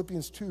treated.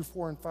 Philippians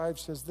 2:4-5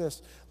 says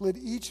this, let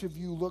each of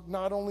you look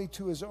not only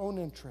to his own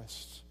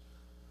interests,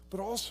 but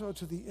also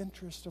to the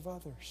interest of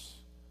others.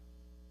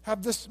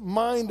 Have this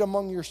mind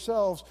among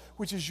yourselves,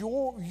 which is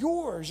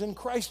yours in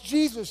Christ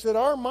Jesus, that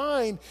our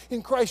mind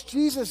in Christ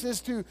Jesus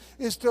is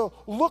to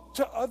look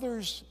to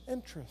others'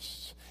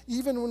 interests,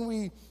 even when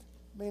we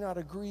may not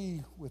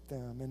agree with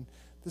them. And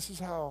this is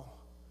how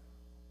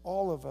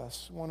all of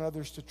us want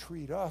others to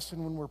treat us.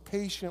 And when we're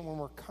patient, when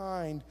we're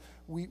kind,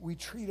 we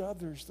treat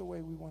others the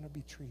way we want to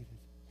be treated.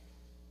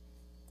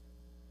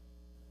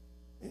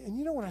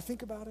 And when I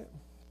think about it,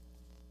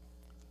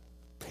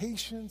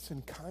 patience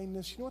and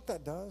kindness, you know what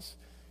that does?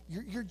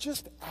 You're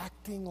just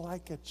acting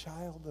like a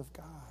child of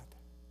God.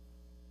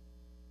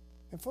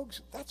 And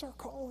folks, that's our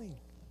calling.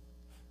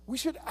 We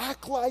should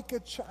act like a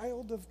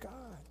child of God.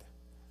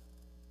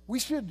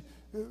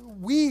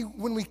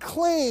 When we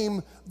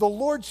claim the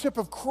lordship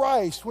of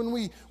Christ, when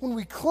we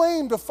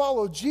claim to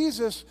follow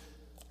Jesus,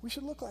 we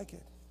should look like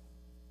it.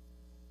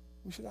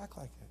 We should act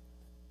like it.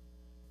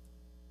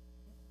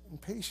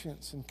 And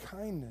patience and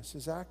kindness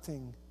is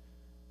acting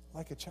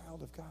like a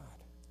child of God.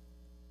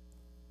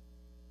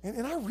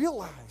 And I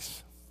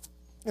realize,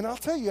 and I'll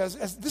tell you,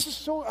 as this is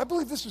so, I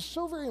believe this is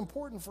so very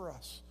important for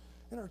us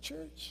in our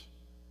church.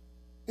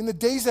 In the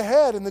days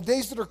ahead, in the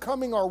days that are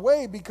coming our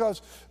way,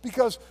 because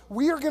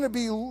we are going to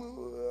be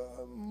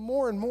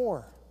more and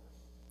more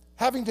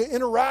having to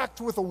interact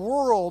with a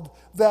world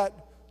that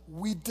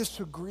we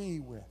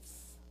disagree with.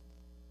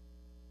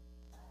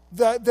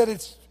 That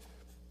it's,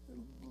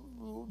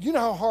 you know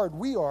how hard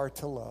we are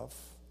to love.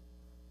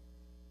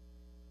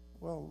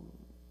 Well,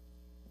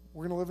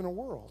 we're going to live in a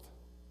world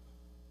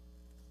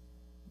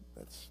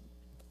that's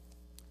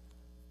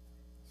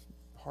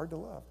hard to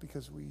love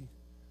because we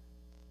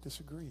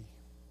disagree.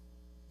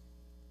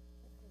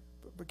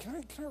 But can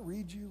I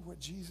read you what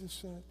Jesus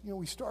said?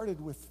 We started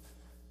with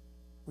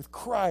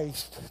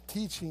Christ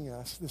teaching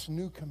us this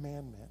new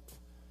commandment,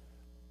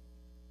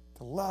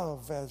 to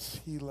love as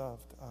he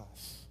loved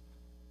us.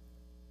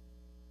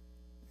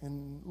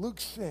 And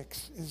Luke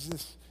 6 is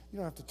this, you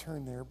don't have to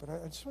turn there, but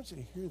I just want you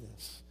to hear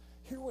this.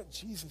 Hear what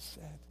Jesus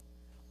said.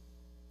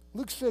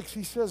 Luke 6,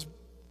 he says,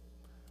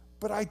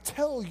 but I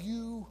tell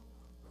you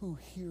who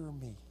hear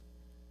me,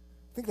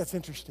 I think that's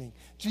interesting.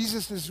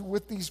 Jesus is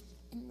with these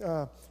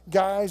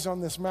guys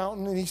on this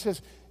mountain, and he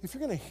says, if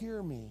you're going to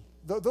hear me,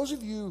 those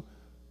of you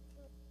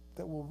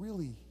that will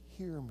really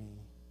hear me,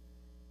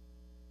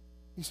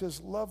 he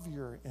says, love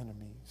your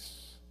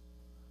enemies.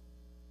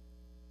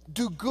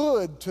 Do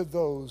good to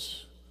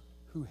those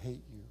who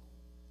hate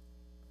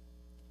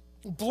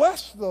you.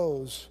 Bless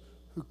those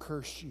who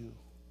curse you.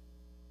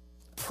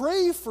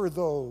 Pray for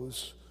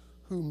those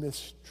who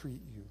mistreat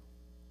you.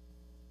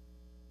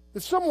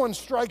 If someone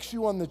strikes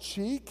you on the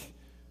cheek,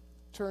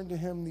 turn to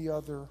him the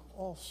other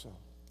also.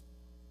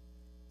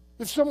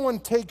 If someone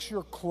takes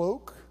your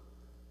cloak,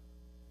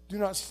 do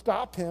not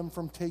stop him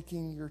from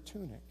taking your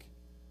tunic.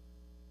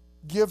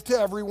 Give to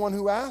everyone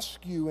who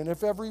asks you, and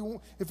if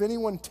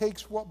anyone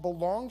takes what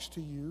belongs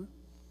to you,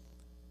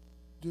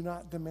 do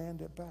not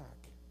demand it back.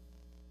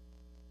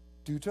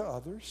 Do to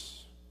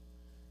others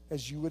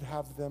as you would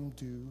have them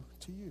do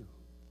to you.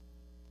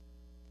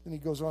 Then he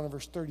goes on in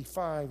verse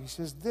 35. He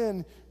says,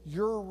 then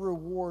your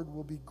reward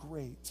will be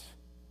great,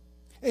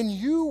 and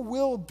you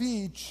will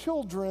be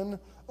children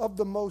of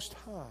the Most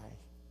High,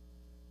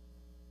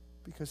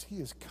 because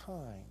he is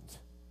kind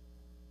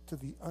to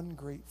the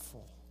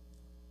ungrateful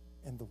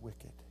and the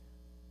wicked.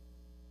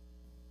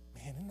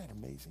 Man, isn't that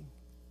amazing?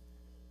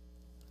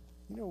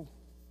 You know,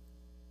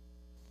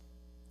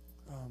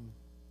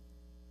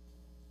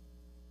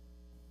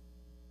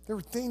 there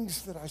were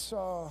things that I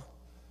saw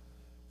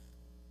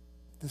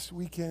this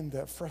weekend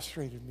that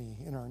frustrated me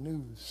in our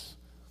news.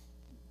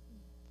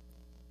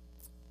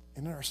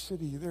 And in our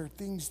city, there are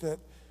things that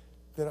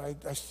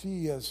I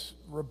see as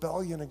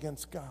rebellion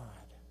against God.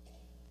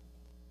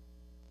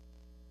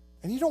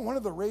 And you know one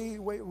of the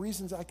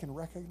reasons I can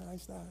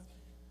recognize that?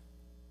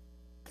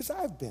 Because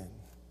I've been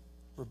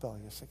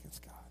rebellious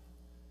against God.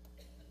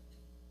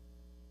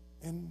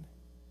 And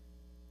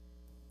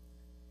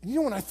you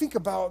know, when I think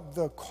about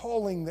the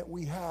calling that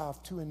we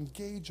have to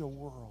engage a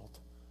world,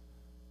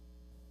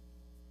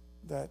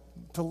 that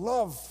to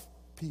love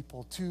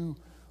people, to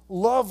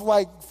love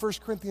like 1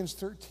 Corinthians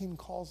 13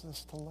 calls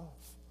us to love.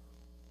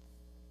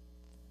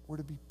 We're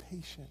to be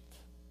patient.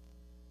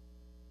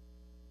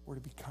 We're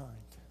to be kind.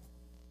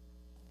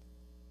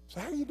 So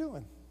how are you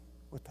doing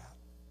with that?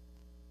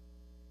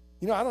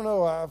 You know, I don't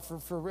know,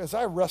 as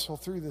I wrestle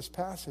through this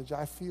passage,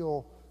 I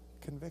feel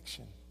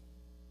conviction.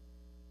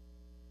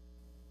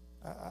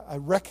 I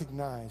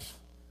recognize,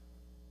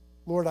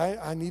 Lord,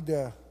 I need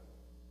to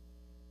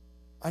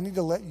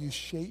let you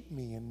shape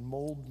me and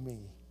mold me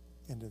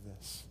into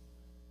this.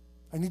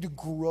 I need to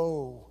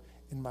grow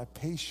in my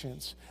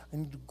patience. I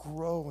need to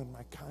grow in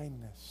my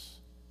kindness.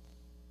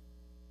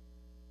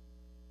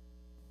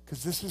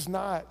 Because this is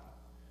not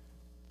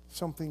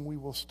something we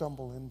will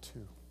stumble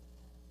into.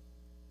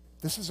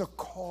 This is a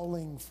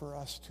calling for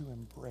us to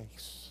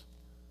embrace.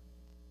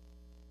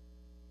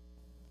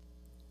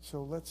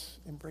 So let's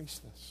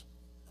embrace this.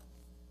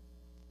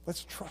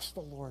 Let's trust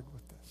the Lord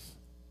with this.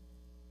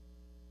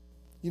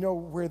 You know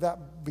where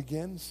that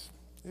begins?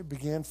 It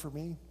began for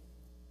me.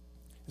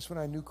 It's when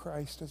I knew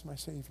Christ as my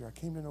Savior. I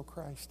came to know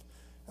Christ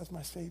as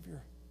my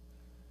Savior.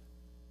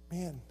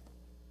 Man,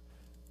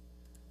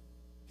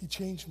 he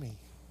changed me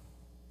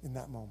in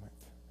that moment.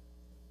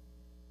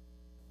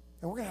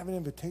 And we're going to have an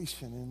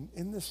invitation. And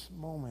in this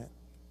moment,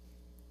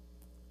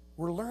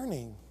 we're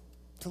learning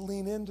to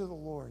lean into the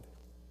Lord.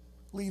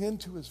 Lean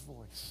into his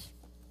voice.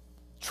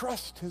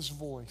 Trust his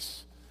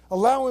voice.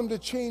 Allow him to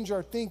change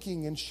our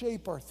thinking and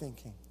shape our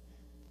thinking.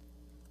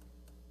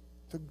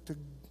 To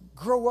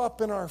grow up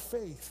in our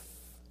faith.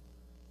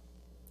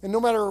 And no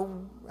matter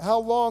how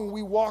long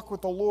we walk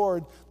with the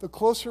Lord, the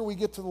closer we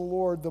get to the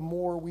Lord, the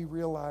more we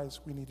realize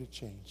we need to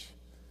change.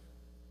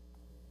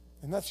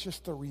 And that's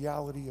just the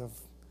reality of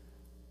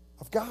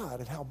God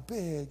and how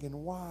big and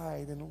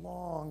wide and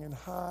long and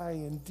high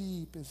and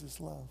deep is his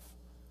love.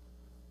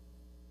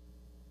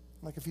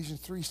 Like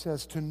Ephesians 3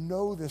 says, to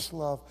know this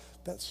love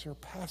that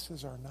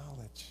surpasses our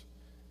knowledge.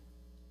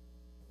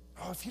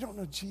 Oh, if you don't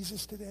know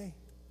Jesus today,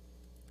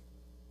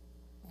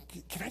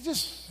 can I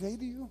just say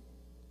to you,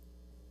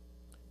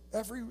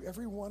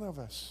 every one of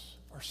us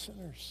are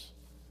sinners.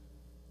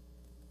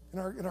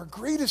 And our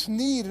greatest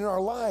need in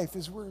our life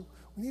is we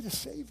need a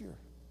Savior.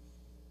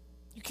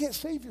 You can't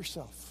save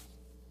yourself.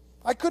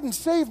 I couldn't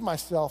save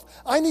myself.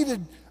 I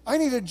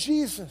needed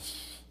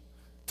Jesus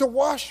to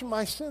wash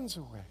my sins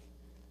away.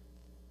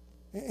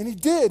 And he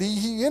did.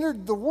 He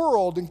entered the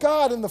world, and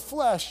God in the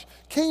flesh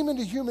came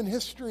into human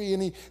history,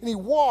 and he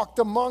walked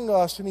among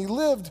us, and he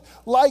lived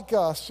like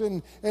us,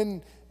 and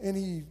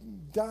he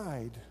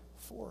died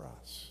for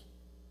us.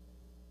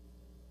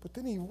 But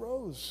then he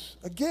rose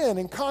again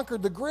and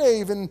conquered the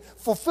grave, and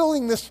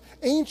fulfilling this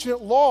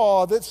ancient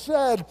law that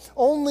said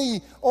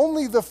only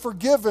the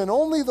forgiven,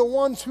 only the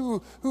ones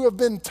who have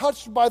been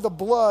touched by the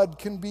blood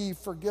can be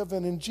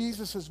forgiven. And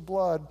Jesus'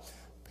 blood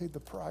paid the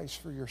price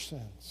for your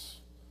sins.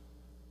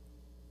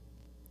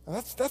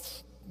 And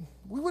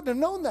we wouldn't have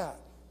known that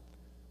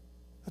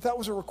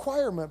was a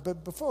requirement.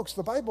 But folks,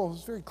 the Bible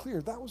is very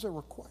clear. That was a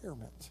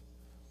requirement.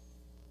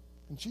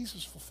 And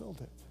Jesus fulfilled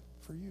it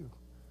for you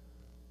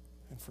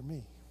and for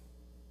me.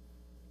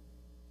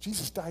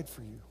 Jesus died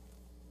for you.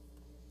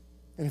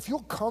 And if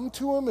you'll come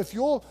to him, if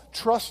you'll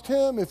trust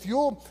him, if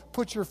you'll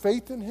put your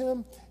faith in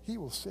him, he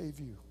will save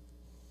you.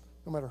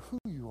 No matter who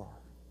you are,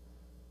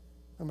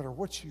 no matter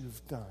what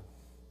you've done,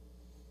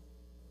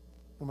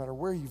 no matter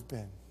where you've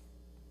been,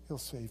 he'll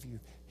save you.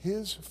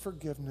 His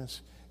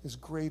forgiveness is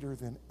greater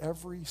than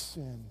every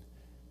sin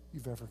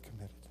you've ever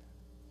committed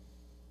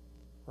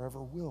or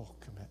ever will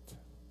commit.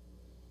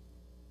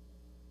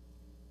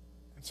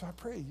 And so I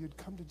pray you'd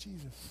come to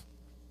Jesus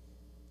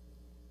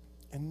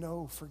and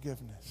know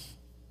forgiveness.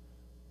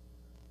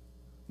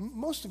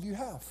 Most of you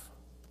have.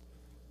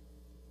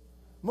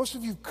 Most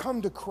of you have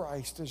come to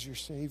Christ as your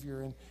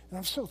Savior, and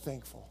I'm so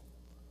thankful.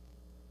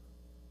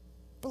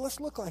 But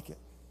let's look like it.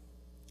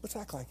 Let's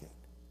act like it.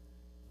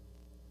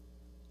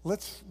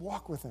 Let's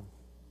walk with him.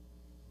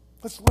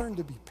 Let's learn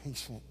to be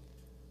patient.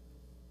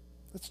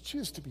 Let's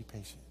choose to be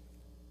patient.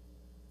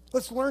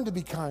 Let's learn to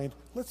be kind.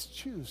 Let's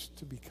choose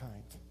to be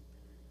kind.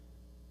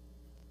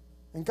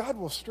 And God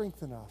will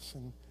strengthen us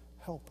and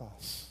help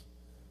us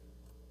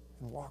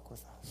and walk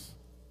with us.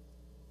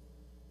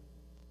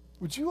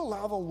 Would you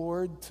allow the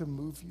Lord to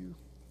move you?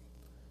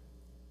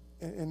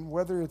 And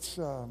whether it's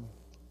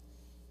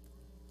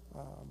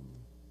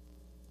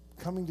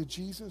coming to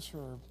Jesus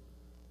or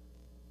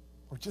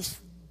just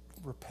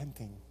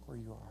repenting where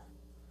you are,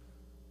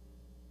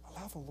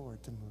 allow the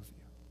Lord to move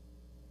you.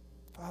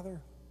 Father,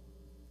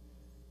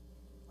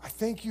 I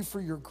thank you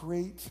for your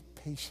great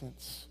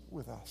patience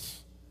with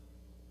us.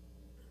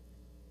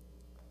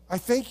 I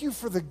thank you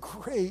for the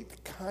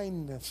great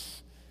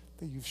kindness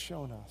that you've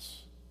shown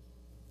us.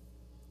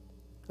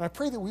 And I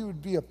pray that we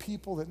would be a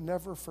people that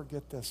never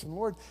forget this. And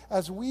Lord,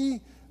 as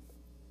we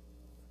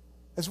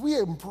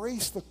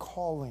embrace the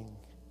calling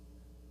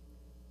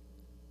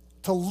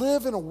to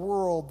live in a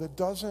world that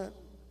doesn't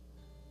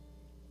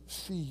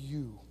see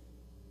you,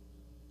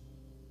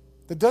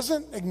 that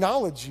doesn't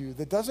acknowledge you,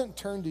 that doesn't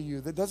turn to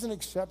you, that doesn't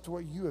accept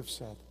what you have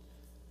said,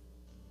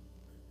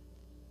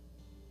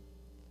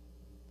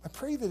 I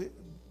pray that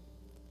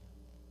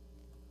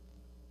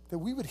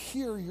we would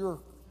hear your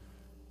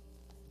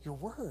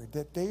word,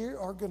 that they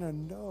are going to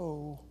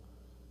know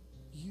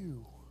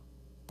you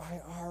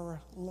by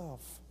our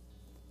love.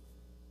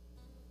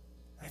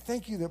 I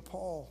thank you that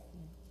Paul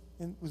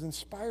was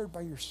inspired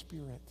by your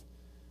Spirit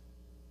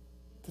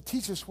to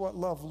teach us what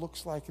love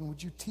looks like, and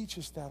would you teach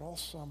us that all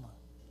summer?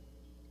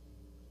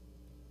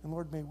 And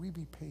Lord, may we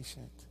be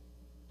patient.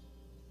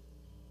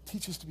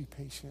 Teach us to be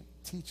patient.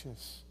 Teach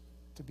us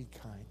to be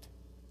kind.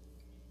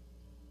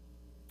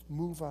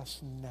 Move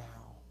us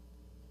now.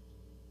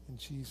 In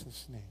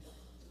Jesus' name,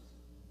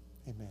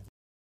 amen.